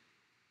view.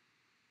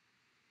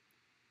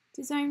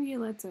 Design view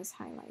lets us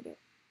highlight it.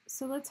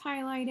 So let's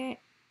highlight it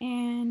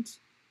and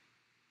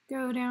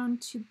go down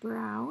to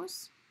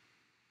browse.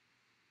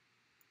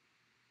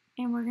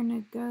 And we're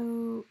gonna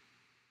go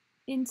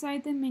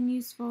inside the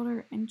menus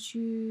folder and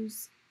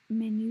choose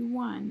menu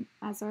 1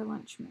 as our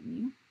lunch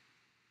menu.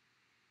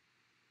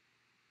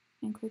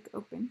 And click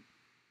open.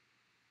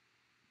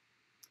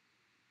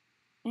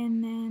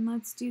 And then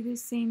let's do the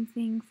same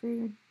thing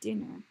for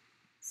dinner.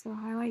 So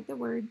highlight the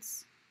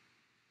words,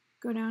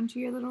 go down to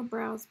your little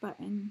browse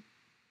button,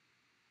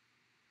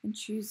 and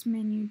choose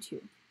menu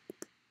 2.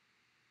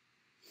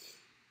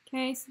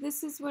 Okay, so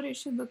this is what it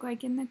should look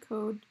like in the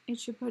code. It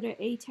should put an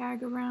A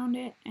tag around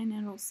it, and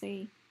it'll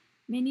say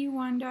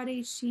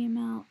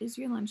menu1.html is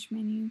your lunch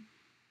menu,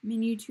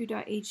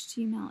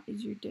 menu2.html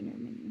is your dinner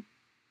menu.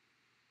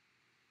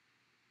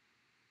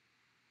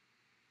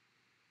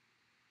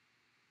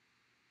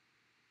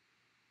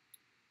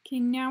 Okay,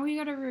 now we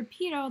gotta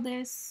repeat all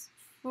this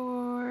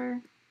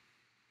for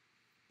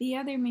the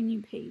other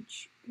menu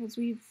page, because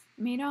we've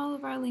made all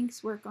of our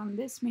links work on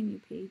this menu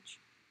page,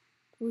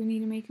 but we need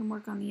to make them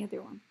work on the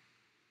other one.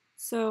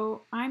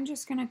 So I'm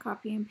just going to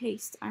copy and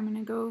paste. I'm going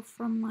to go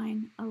from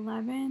line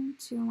 11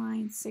 to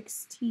line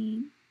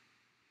 16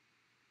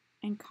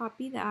 and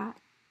copy that.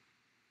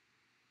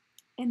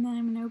 And then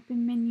I'm going to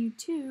open menu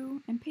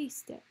 2 and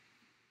paste it.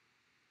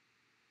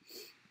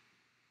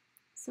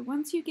 So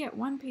once you get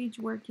one page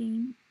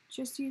working,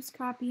 just use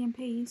copy and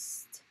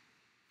paste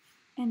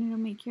and it'll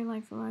make your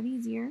life a lot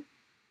easier.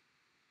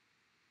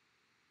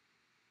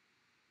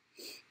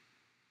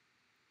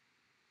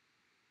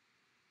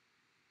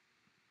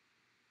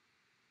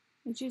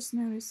 I just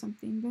noticed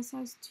something. This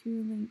has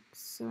 2 links,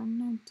 so I'm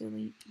going to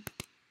delete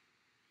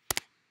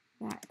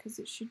that because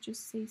it should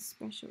just say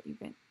special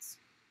events.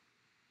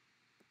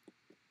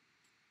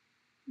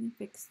 Let me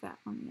fix that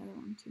on the other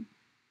one too.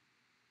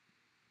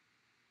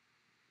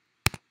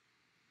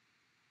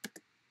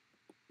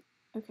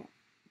 Okay.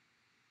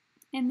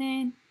 And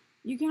then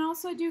you can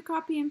also do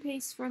copy and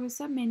paste for the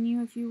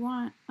submenu if you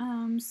want.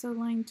 So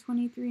line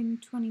 23 and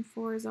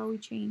 24 is all we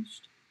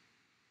changed.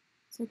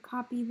 So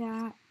copy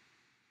that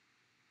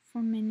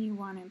from menu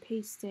 1 and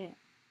paste it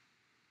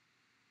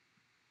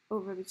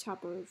over the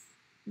top of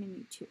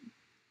menu 2.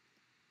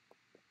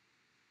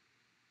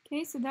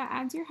 Okay, so that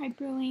adds your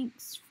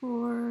hyperlinks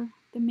for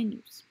the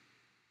menus.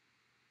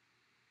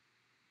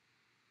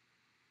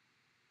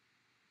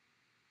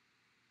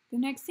 The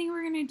next thing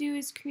we're going to do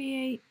is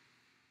create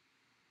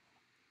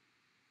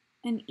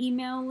an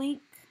email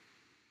link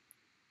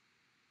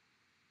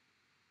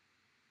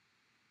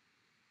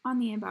on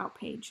the About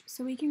page.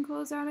 So we can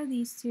close out of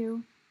these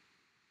two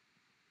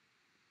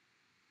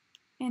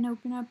and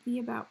open up the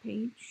About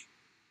page.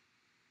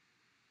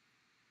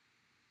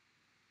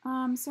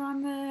 So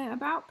on the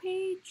About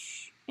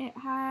page, it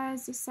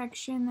has a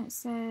section that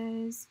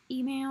says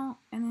email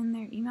and then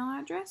their email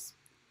address.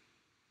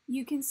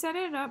 You can set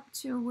it up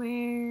to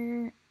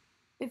where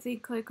if they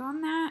click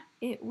on that,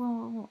 it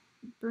will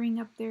bring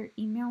up their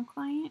email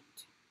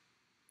client.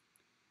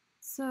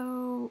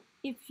 So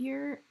if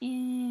you're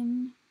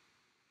in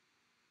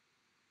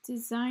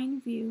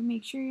design view,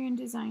 make sure you're in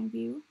design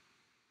view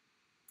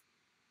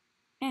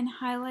and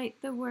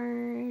highlight the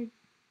word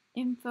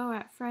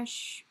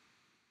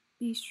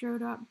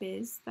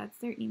info@freshbistro.biz. That's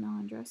their email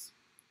address.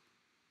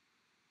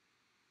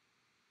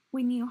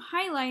 When you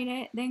highlight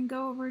it, then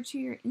go over to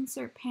your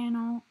insert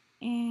panel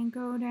and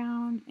go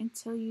down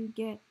until you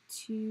get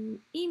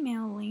to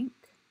email link.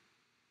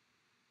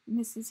 And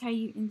this is how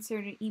you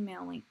insert an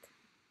email link.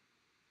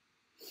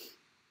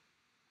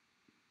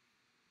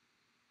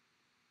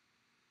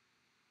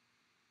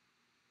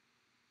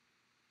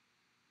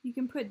 You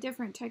can put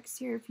different text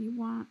here if you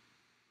want,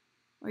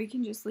 or you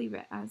can just leave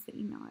it as the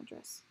email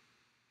address.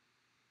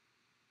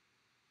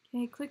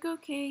 Okay, click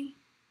OK,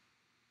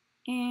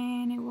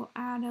 and it will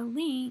add a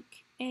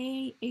link,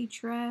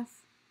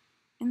 href,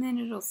 and then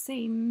it'll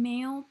say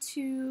mail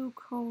to :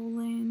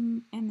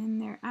 and then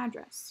their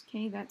address.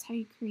 Okay, that's how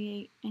you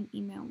create an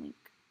email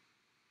link.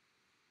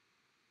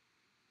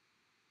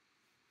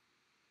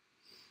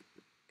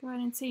 Go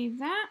ahead and save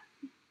that.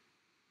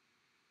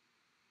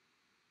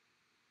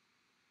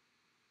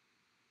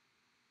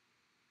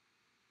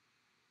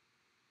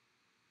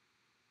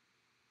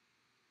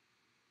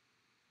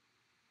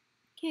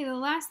 Okay, the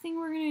last thing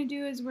we're going to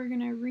do is we're going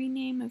to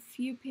rename a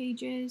few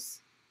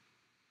pages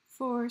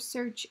for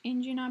search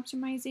engine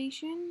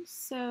optimization.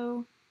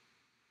 So,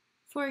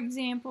 for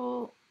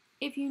example,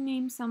 if you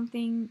name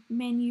something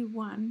menu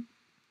 1,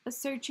 a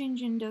search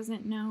engine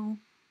doesn't know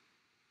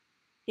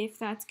if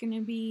that's going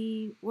to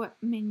be what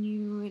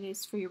menu it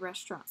is for your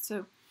restaurant.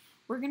 So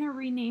we're going to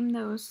rename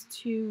those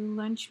to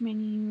lunch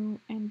menu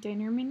and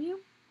dinner menu.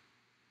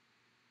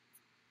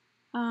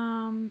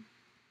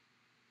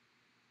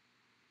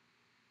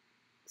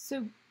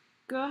 So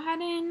go ahead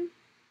and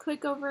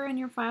click over in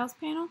your files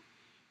panel.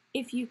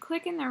 If you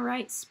click in the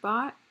right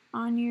spot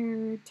on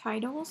your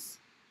titles,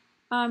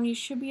 you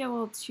should be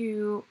able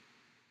to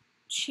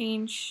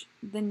change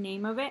the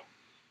name of it.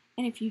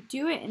 And if you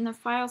do it in the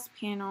files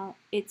panel,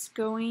 it's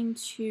going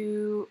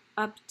to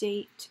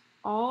update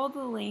all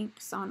the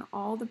links on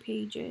all the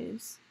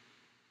pages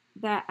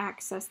that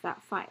access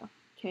that file.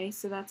 Okay,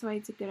 so that's why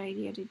it's a good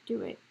idea to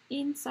do it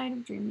inside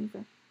of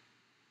Dreamweaver.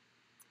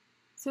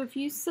 So if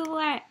you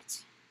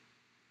select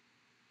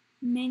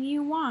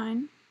menu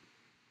 1,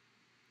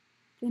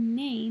 the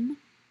name,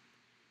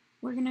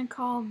 we're going to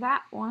call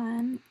that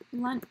one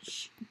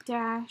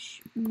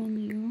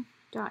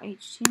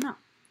lunch-menu.html.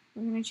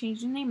 We're going to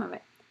change the name of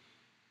it.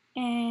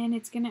 And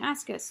it's going to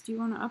ask us, do you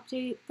want to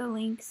update the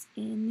links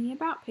in the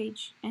About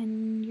page?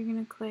 And you're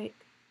going to click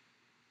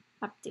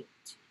Update.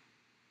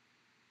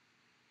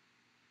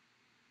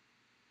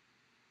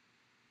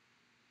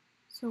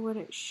 So what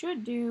it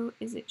should do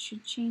is it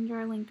should change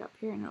our link up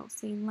here and it'll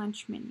say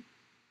Lunch Menu.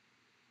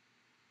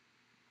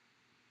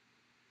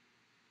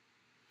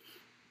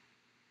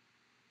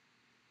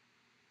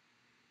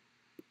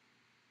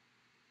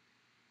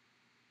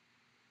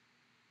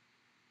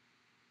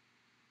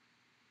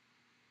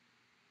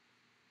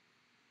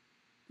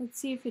 Let's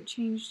see if it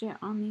changed it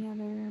on the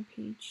other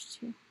page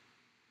too.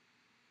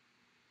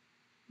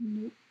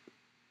 Nope.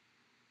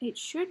 It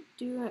should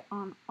do it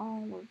on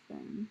all of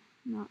them.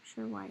 Not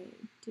sure why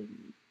it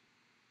didn't.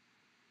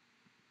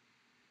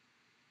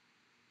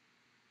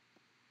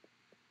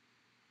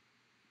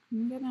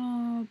 I'm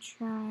gonna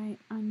try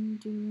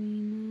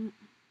undoing that.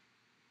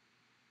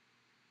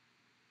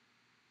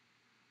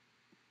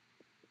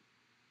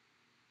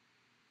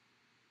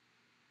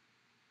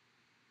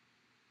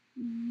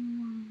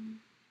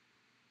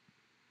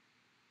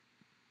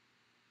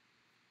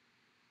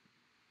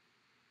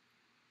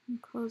 And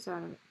close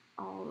out of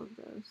all of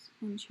those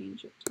and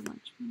change it to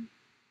lunch menu.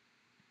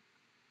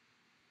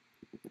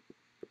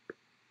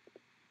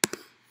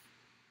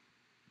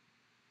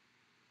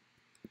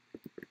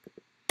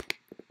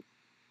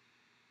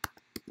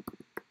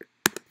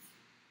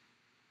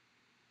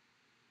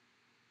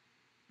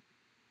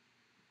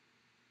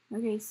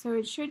 Okay, so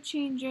it should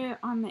change it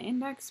on the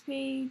index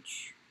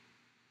page.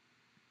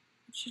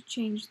 It should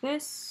change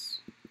this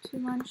to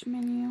lunch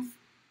menu.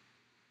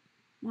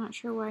 Not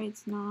sure why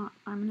it's not.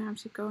 I'm gonna have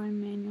to go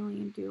in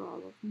manually and do all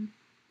of them.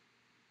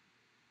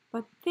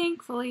 But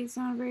thankfully it's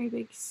not a very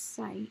big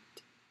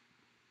site.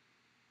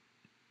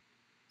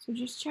 So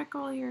just check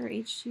all your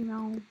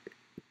HTML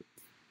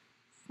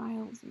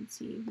files and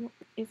see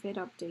if it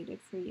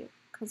updated for you.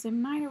 Because it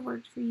might have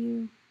worked for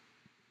you.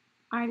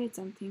 I did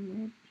something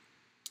weird.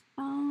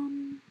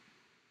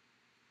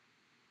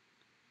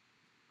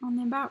 On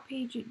the About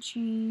page it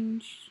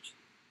changed.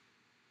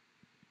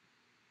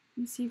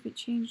 Let me see if it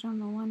changed on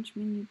the lunch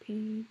menu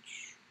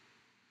page.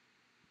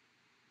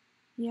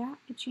 Yeah,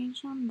 it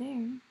changed on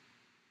there.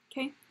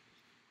 Okay.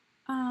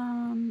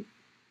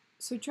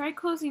 So try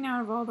closing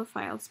out of all the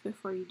files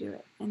before you do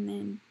it. And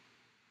then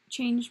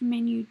change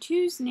menu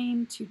 2's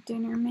name to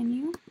dinner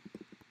menu.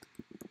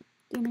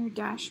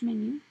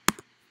 Dinner-menu.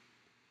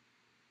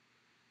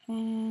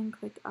 And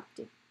click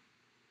update.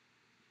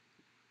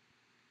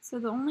 So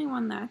the only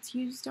one that's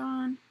used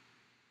on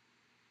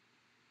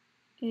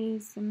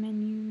is the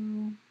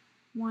menu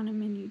 1 and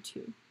menu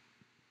 2.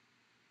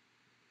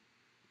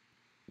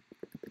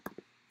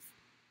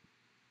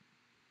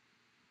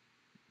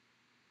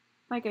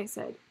 Like I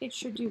said, it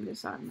should do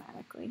this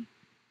automatically.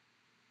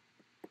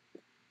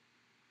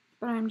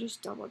 But I'm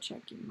just double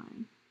checking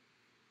mine.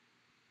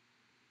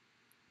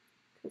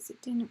 Because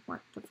it didn't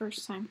work the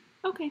first time.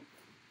 Okay.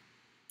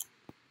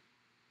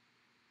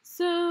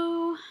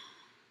 So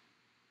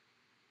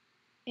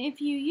if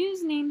you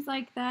use names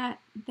like that,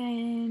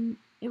 then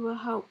it will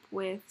help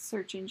with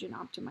search engine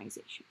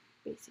optimization,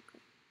 basically.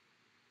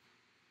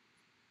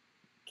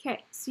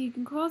 Okay, so you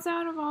can close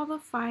out of all the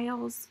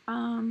files.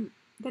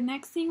 The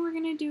next thing we're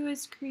going to do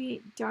is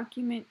create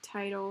document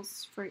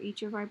titles for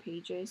each of our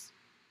pages.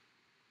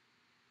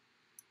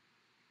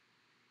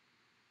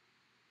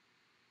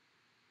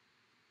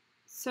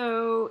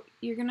 So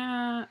you're going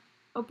to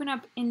open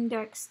up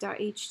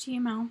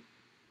index.html.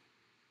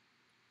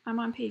 I'm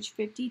on page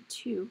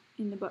 52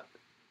 in the book.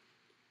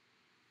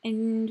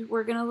 And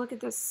we're going to look at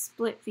the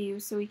split view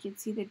so we can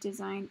see the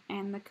design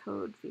and the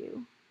code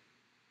view.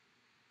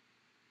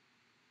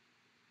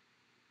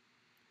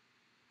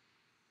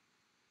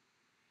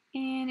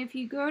 And if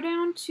you go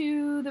down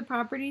to the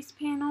properties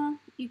panel,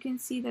 you can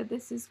see that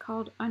this is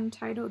called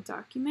untitled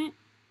document.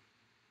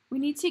 We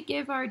need to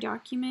give our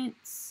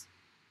documents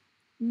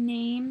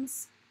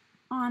names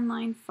on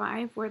line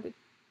 5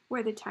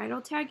 where the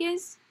title tag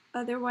is.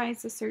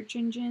 Otherwise, the search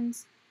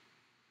engines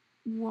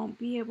won't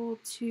be able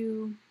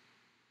to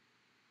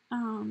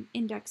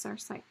index our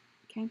site,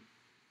 okay?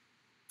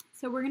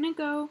 So we're gonna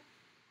go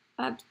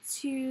up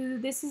to,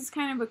 this is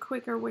kind of a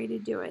quicker way to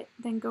do it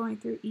than going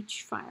through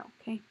each file,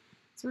 okay?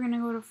 So we're gonna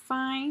go to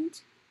Find,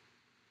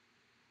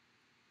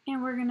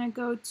 and we're gonna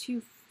go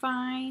to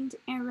Find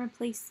and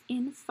Replace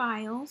in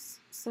Files.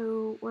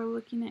 So we're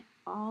looking at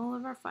all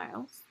of our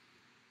files.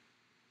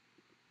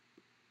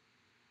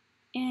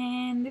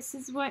 And this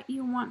is what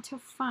you want to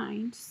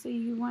find. So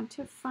you want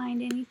to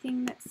find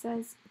anything that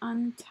says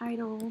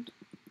untitled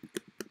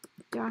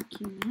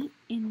document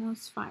in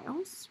those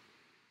files.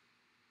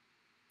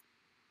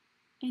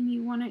 And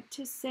you want it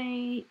to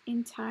say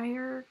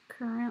entire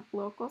current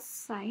local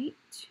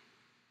site.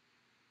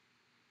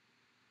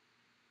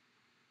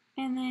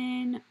 And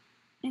then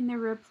in the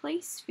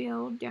replace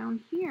field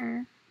down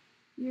here,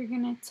 you're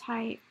going to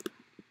type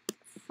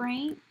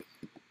Frank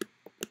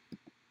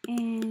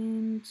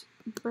and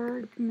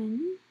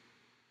Bergman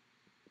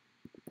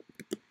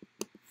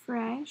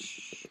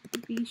Fresh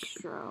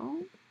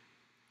Bistro.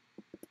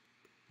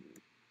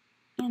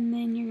 And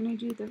then you're going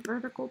to do the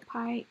vertical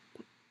pipe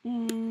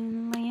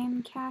in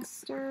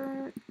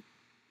Lancaster,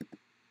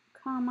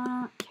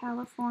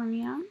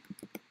 California,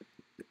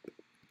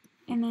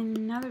 and then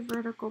another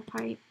vertical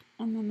pipe,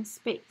 and then a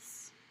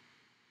space.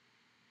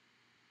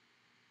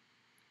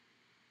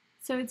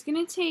 So it's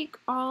going to take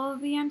all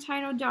of the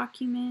untitled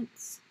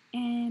documents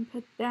and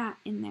put that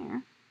in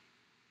there,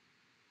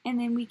 and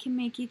then we can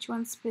make each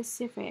one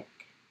specific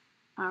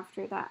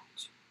after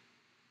that.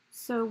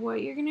 So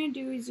what you're going to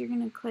do is you're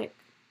going to click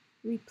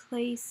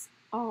Replace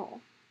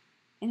All.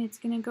 And it's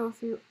going to go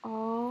through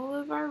all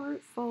of our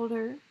root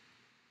folder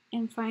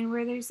and find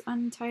where there's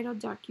untitled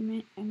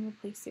document and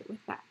replace it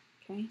with that.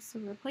 Okay, so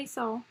replace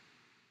all.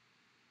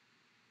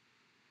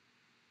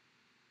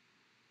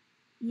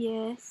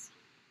 Yes.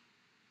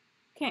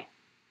 Okay,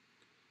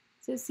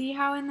 so see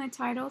how in the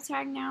title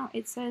tag now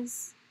it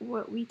says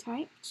what we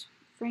typed?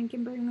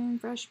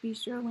 Frankenbergman Fresh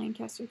Bistro,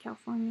 Lancaster,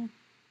 California,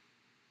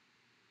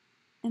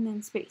 and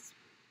then space.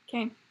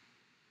 Okay,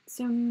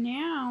 so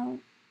now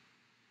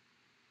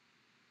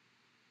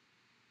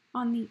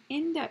on the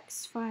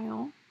index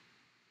file,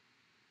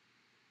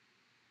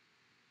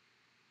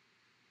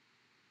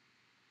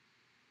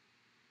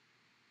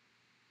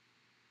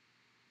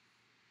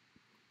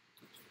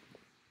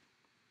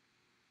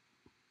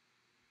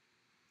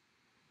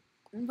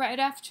 right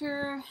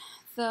after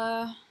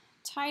the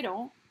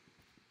title,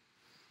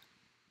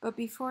 but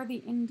before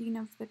the ending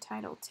of the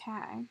title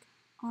tag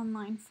on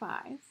line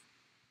 5,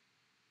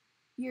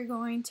 you're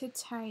going to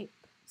type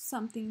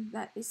something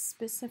that is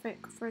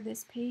specific for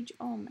this page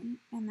only,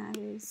 and that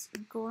is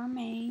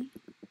gourmet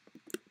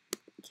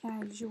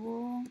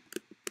casual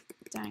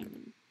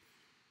dining.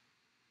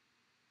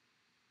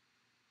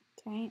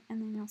 Okay, and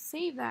then you'll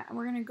save that, and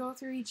we're going to go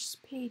through each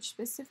page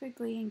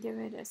specifically and give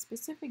it a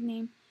specific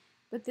name,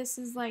 but this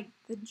is like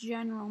the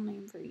general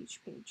name for each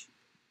page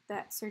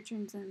that search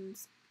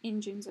engines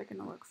are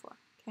going to look for.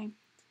 Okay,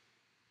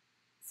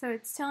 so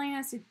it's telling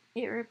us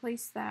it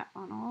replaced that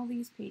on all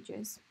these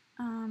pages.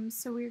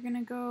 So we're going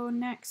to go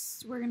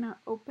next, we're going to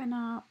open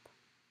up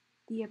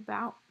the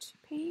About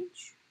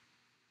page,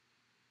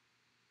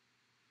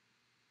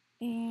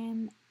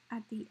 and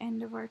at the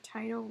end of our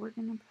title we're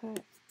going to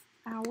put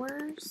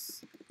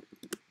hours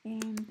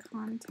and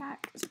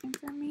contact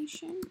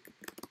information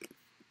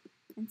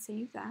and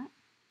save that.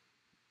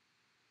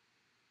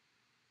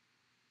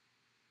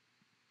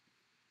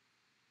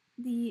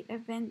 The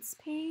events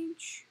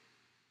page,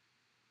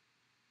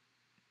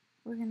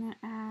 we're going to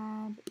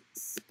add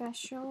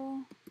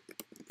special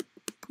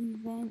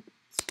event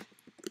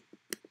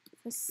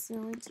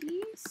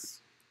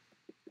facilities.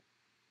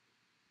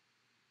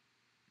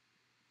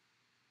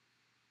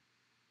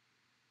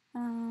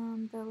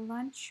 The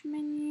lunch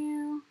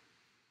menu,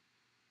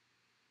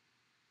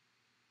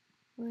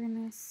 we're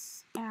going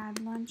to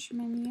add lunch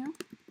menu.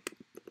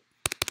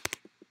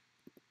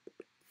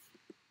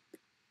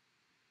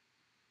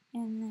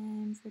 And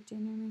then for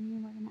dinner menu,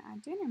 we're going to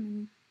add dinner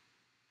menu.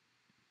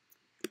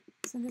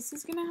 So this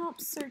is going to help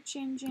search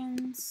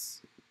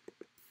engines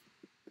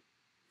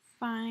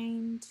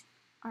find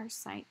our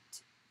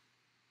site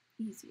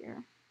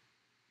easier.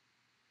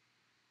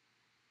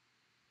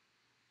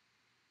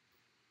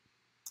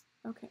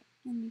 Okay,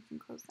 and you can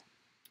close that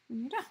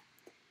when you're done.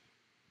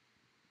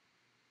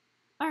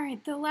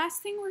 Alright, the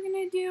last thing we're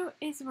going to do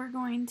is we're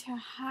going to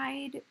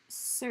hide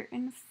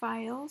certain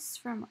files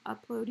from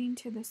uploading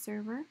to the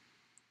server.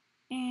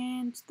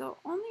 And the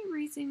only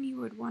reason you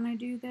would want to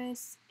do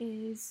this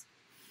is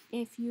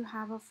if you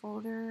have a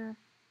folder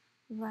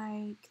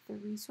like the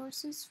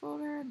resources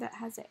folder that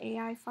has an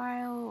AI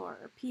file or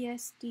a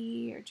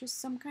PSD or just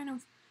some kind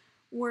of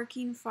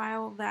working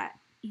file that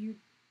you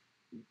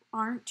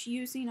aren't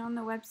using on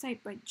the website,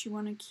 but you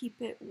want to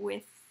keep it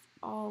with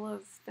all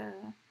of the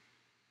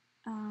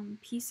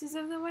pieces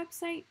of the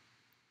website.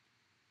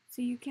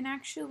 So you can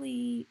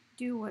actually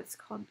do what's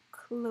called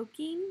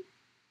cloaking,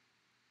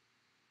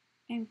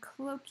 and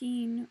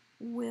cloaking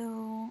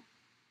will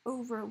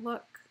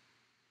overlook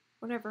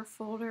whatever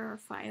folder or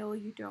file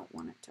you don't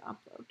want it to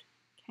upload,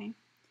 okay,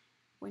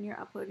 when you're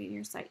uploading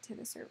your site to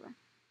the server.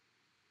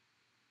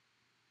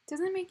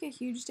 Doesn't make a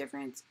huge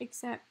difference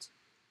except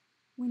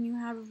when you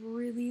have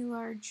really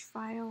large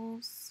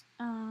files,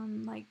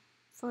 like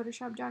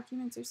Photoshop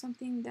documents or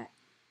something that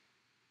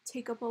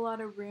take up a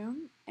lot of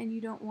room, and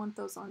you don't want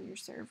those on your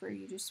server.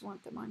 You just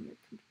want them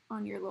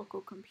on your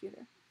local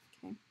computer.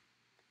 Okay.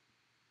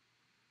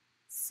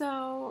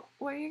 So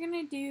what you're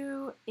gonna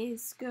do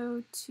is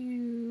go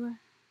to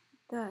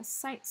the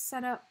Site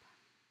Setup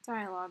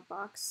dialog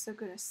box. So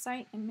go to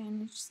Site and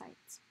Manage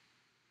Sites,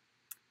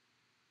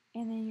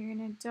 and then you're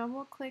gonna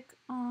double click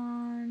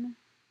on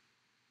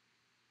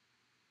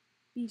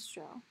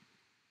Bistro,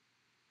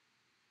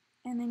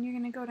 and then you're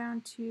gonna go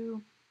down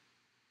to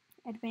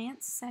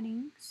Advanced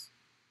Settings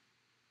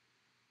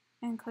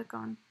and click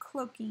on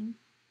Cloaking.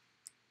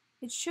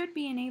 It should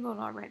be enabled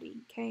already,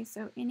 okay?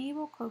 So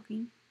Enable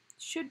Cloaking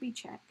should be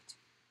checked,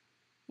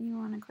 and you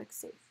want to click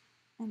Save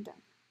and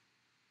Done.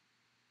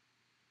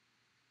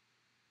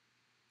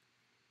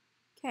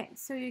 Okay,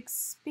 so you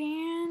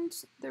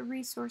expand the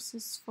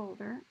Resources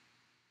folder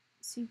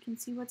so you can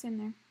see what's in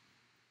there.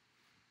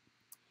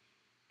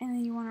 And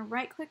then you want to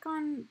right-click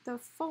on the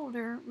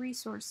folder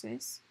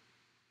Resources,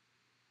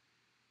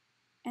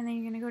 and then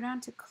you're going to go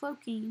down to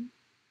Cloaking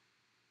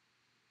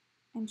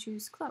and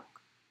choose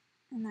Cloak,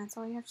 and that's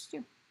all you have to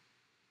do.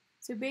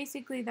 So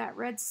basically that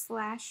red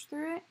slash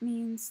through it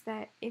means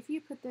that if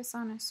you put this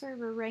on a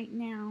server right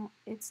now,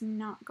 it's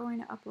not going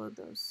to upload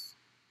those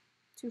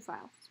two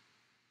files.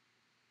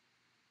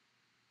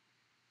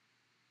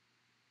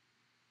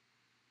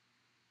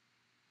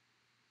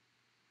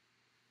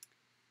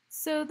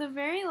 So the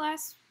very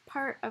last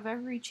part of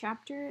every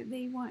chapter,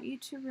 they want you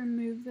to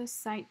remove the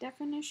site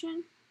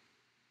definition.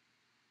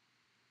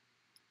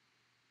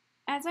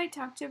 As I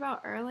talked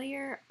about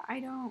earlier, I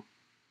don't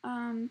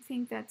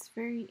think that's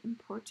very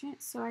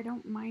important, so I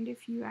don't mind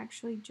if you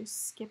actually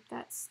just skip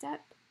that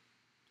step.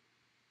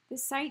 The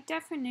site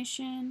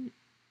definition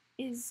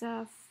is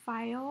a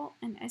file,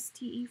 an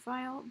STE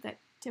file, that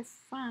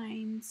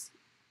defines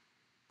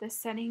the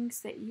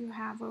settings that you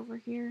have over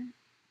here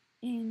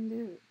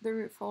in the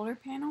root folder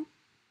panel.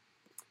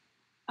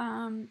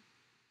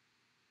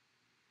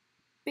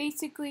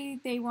 Basically,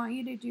 they want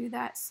you to do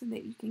that so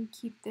that you can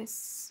keep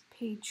this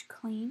page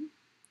clean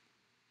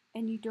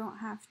and you don't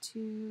have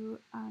to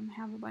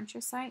have a bunch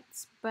of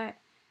sites. But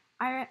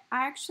I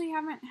actually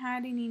haven't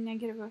had any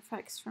negative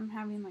effects from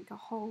having like a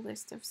whole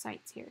list of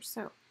sites here.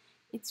 So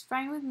it's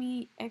fine with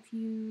me if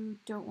you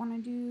don't want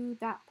to do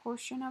that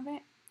portion of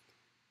it.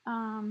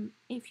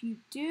 If you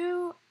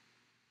do,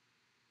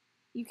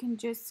 you can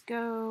just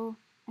go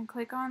and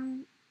click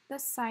on the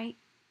site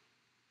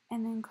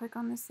and then click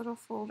on this little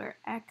folder,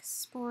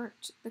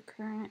 Export the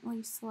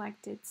currently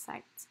selected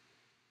sites.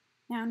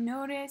 Now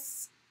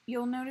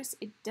you'll notice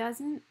it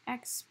doesn't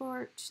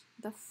export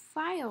the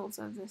files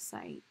of the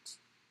site.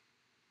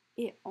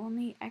 It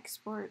only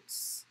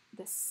exports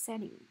the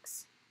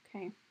settings,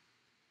 okay?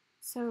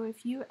 So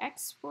if you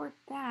export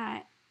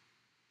that,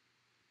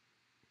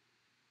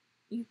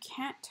 you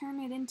can't turn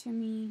it into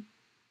me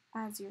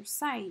as your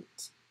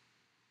site.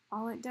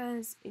 All it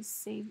does is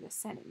save the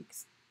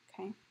settings,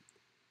 okay?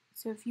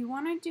 So if you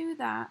want to do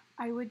that,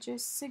 I would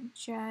just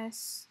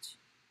suggest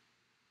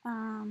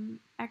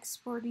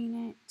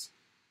exporting it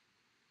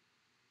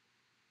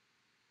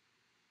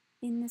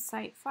in the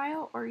site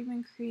file, or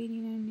even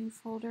creating a new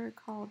folder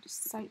called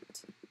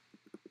Site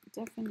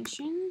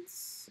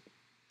Definitions,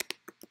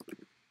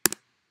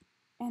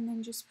 and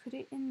then just put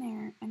it in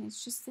there, and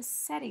it's just the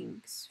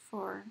settings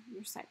for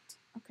your site,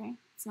 okay?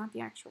 It's not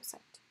the actual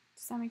site.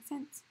 Does that make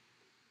sense?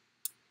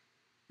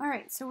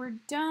 Alright, so we're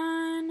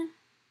done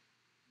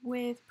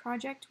with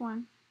project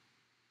 1.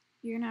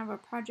 You're going to have a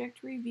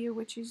project review,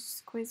 which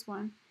is quiz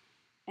 1,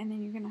 and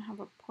then you're going to have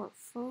a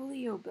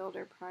portfolio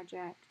builder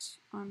project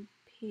on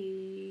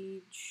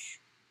page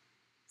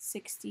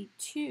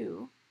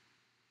 62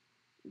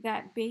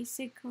 that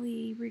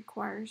basically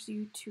requires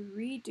you to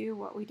redo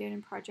what we did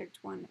in project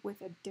 1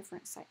 with a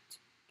different site.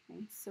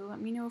 Okay, so let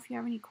me know if you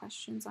have any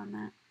questions on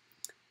that.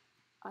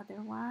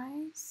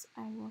 Otherwise,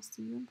 I will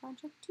see you in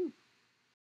project 2.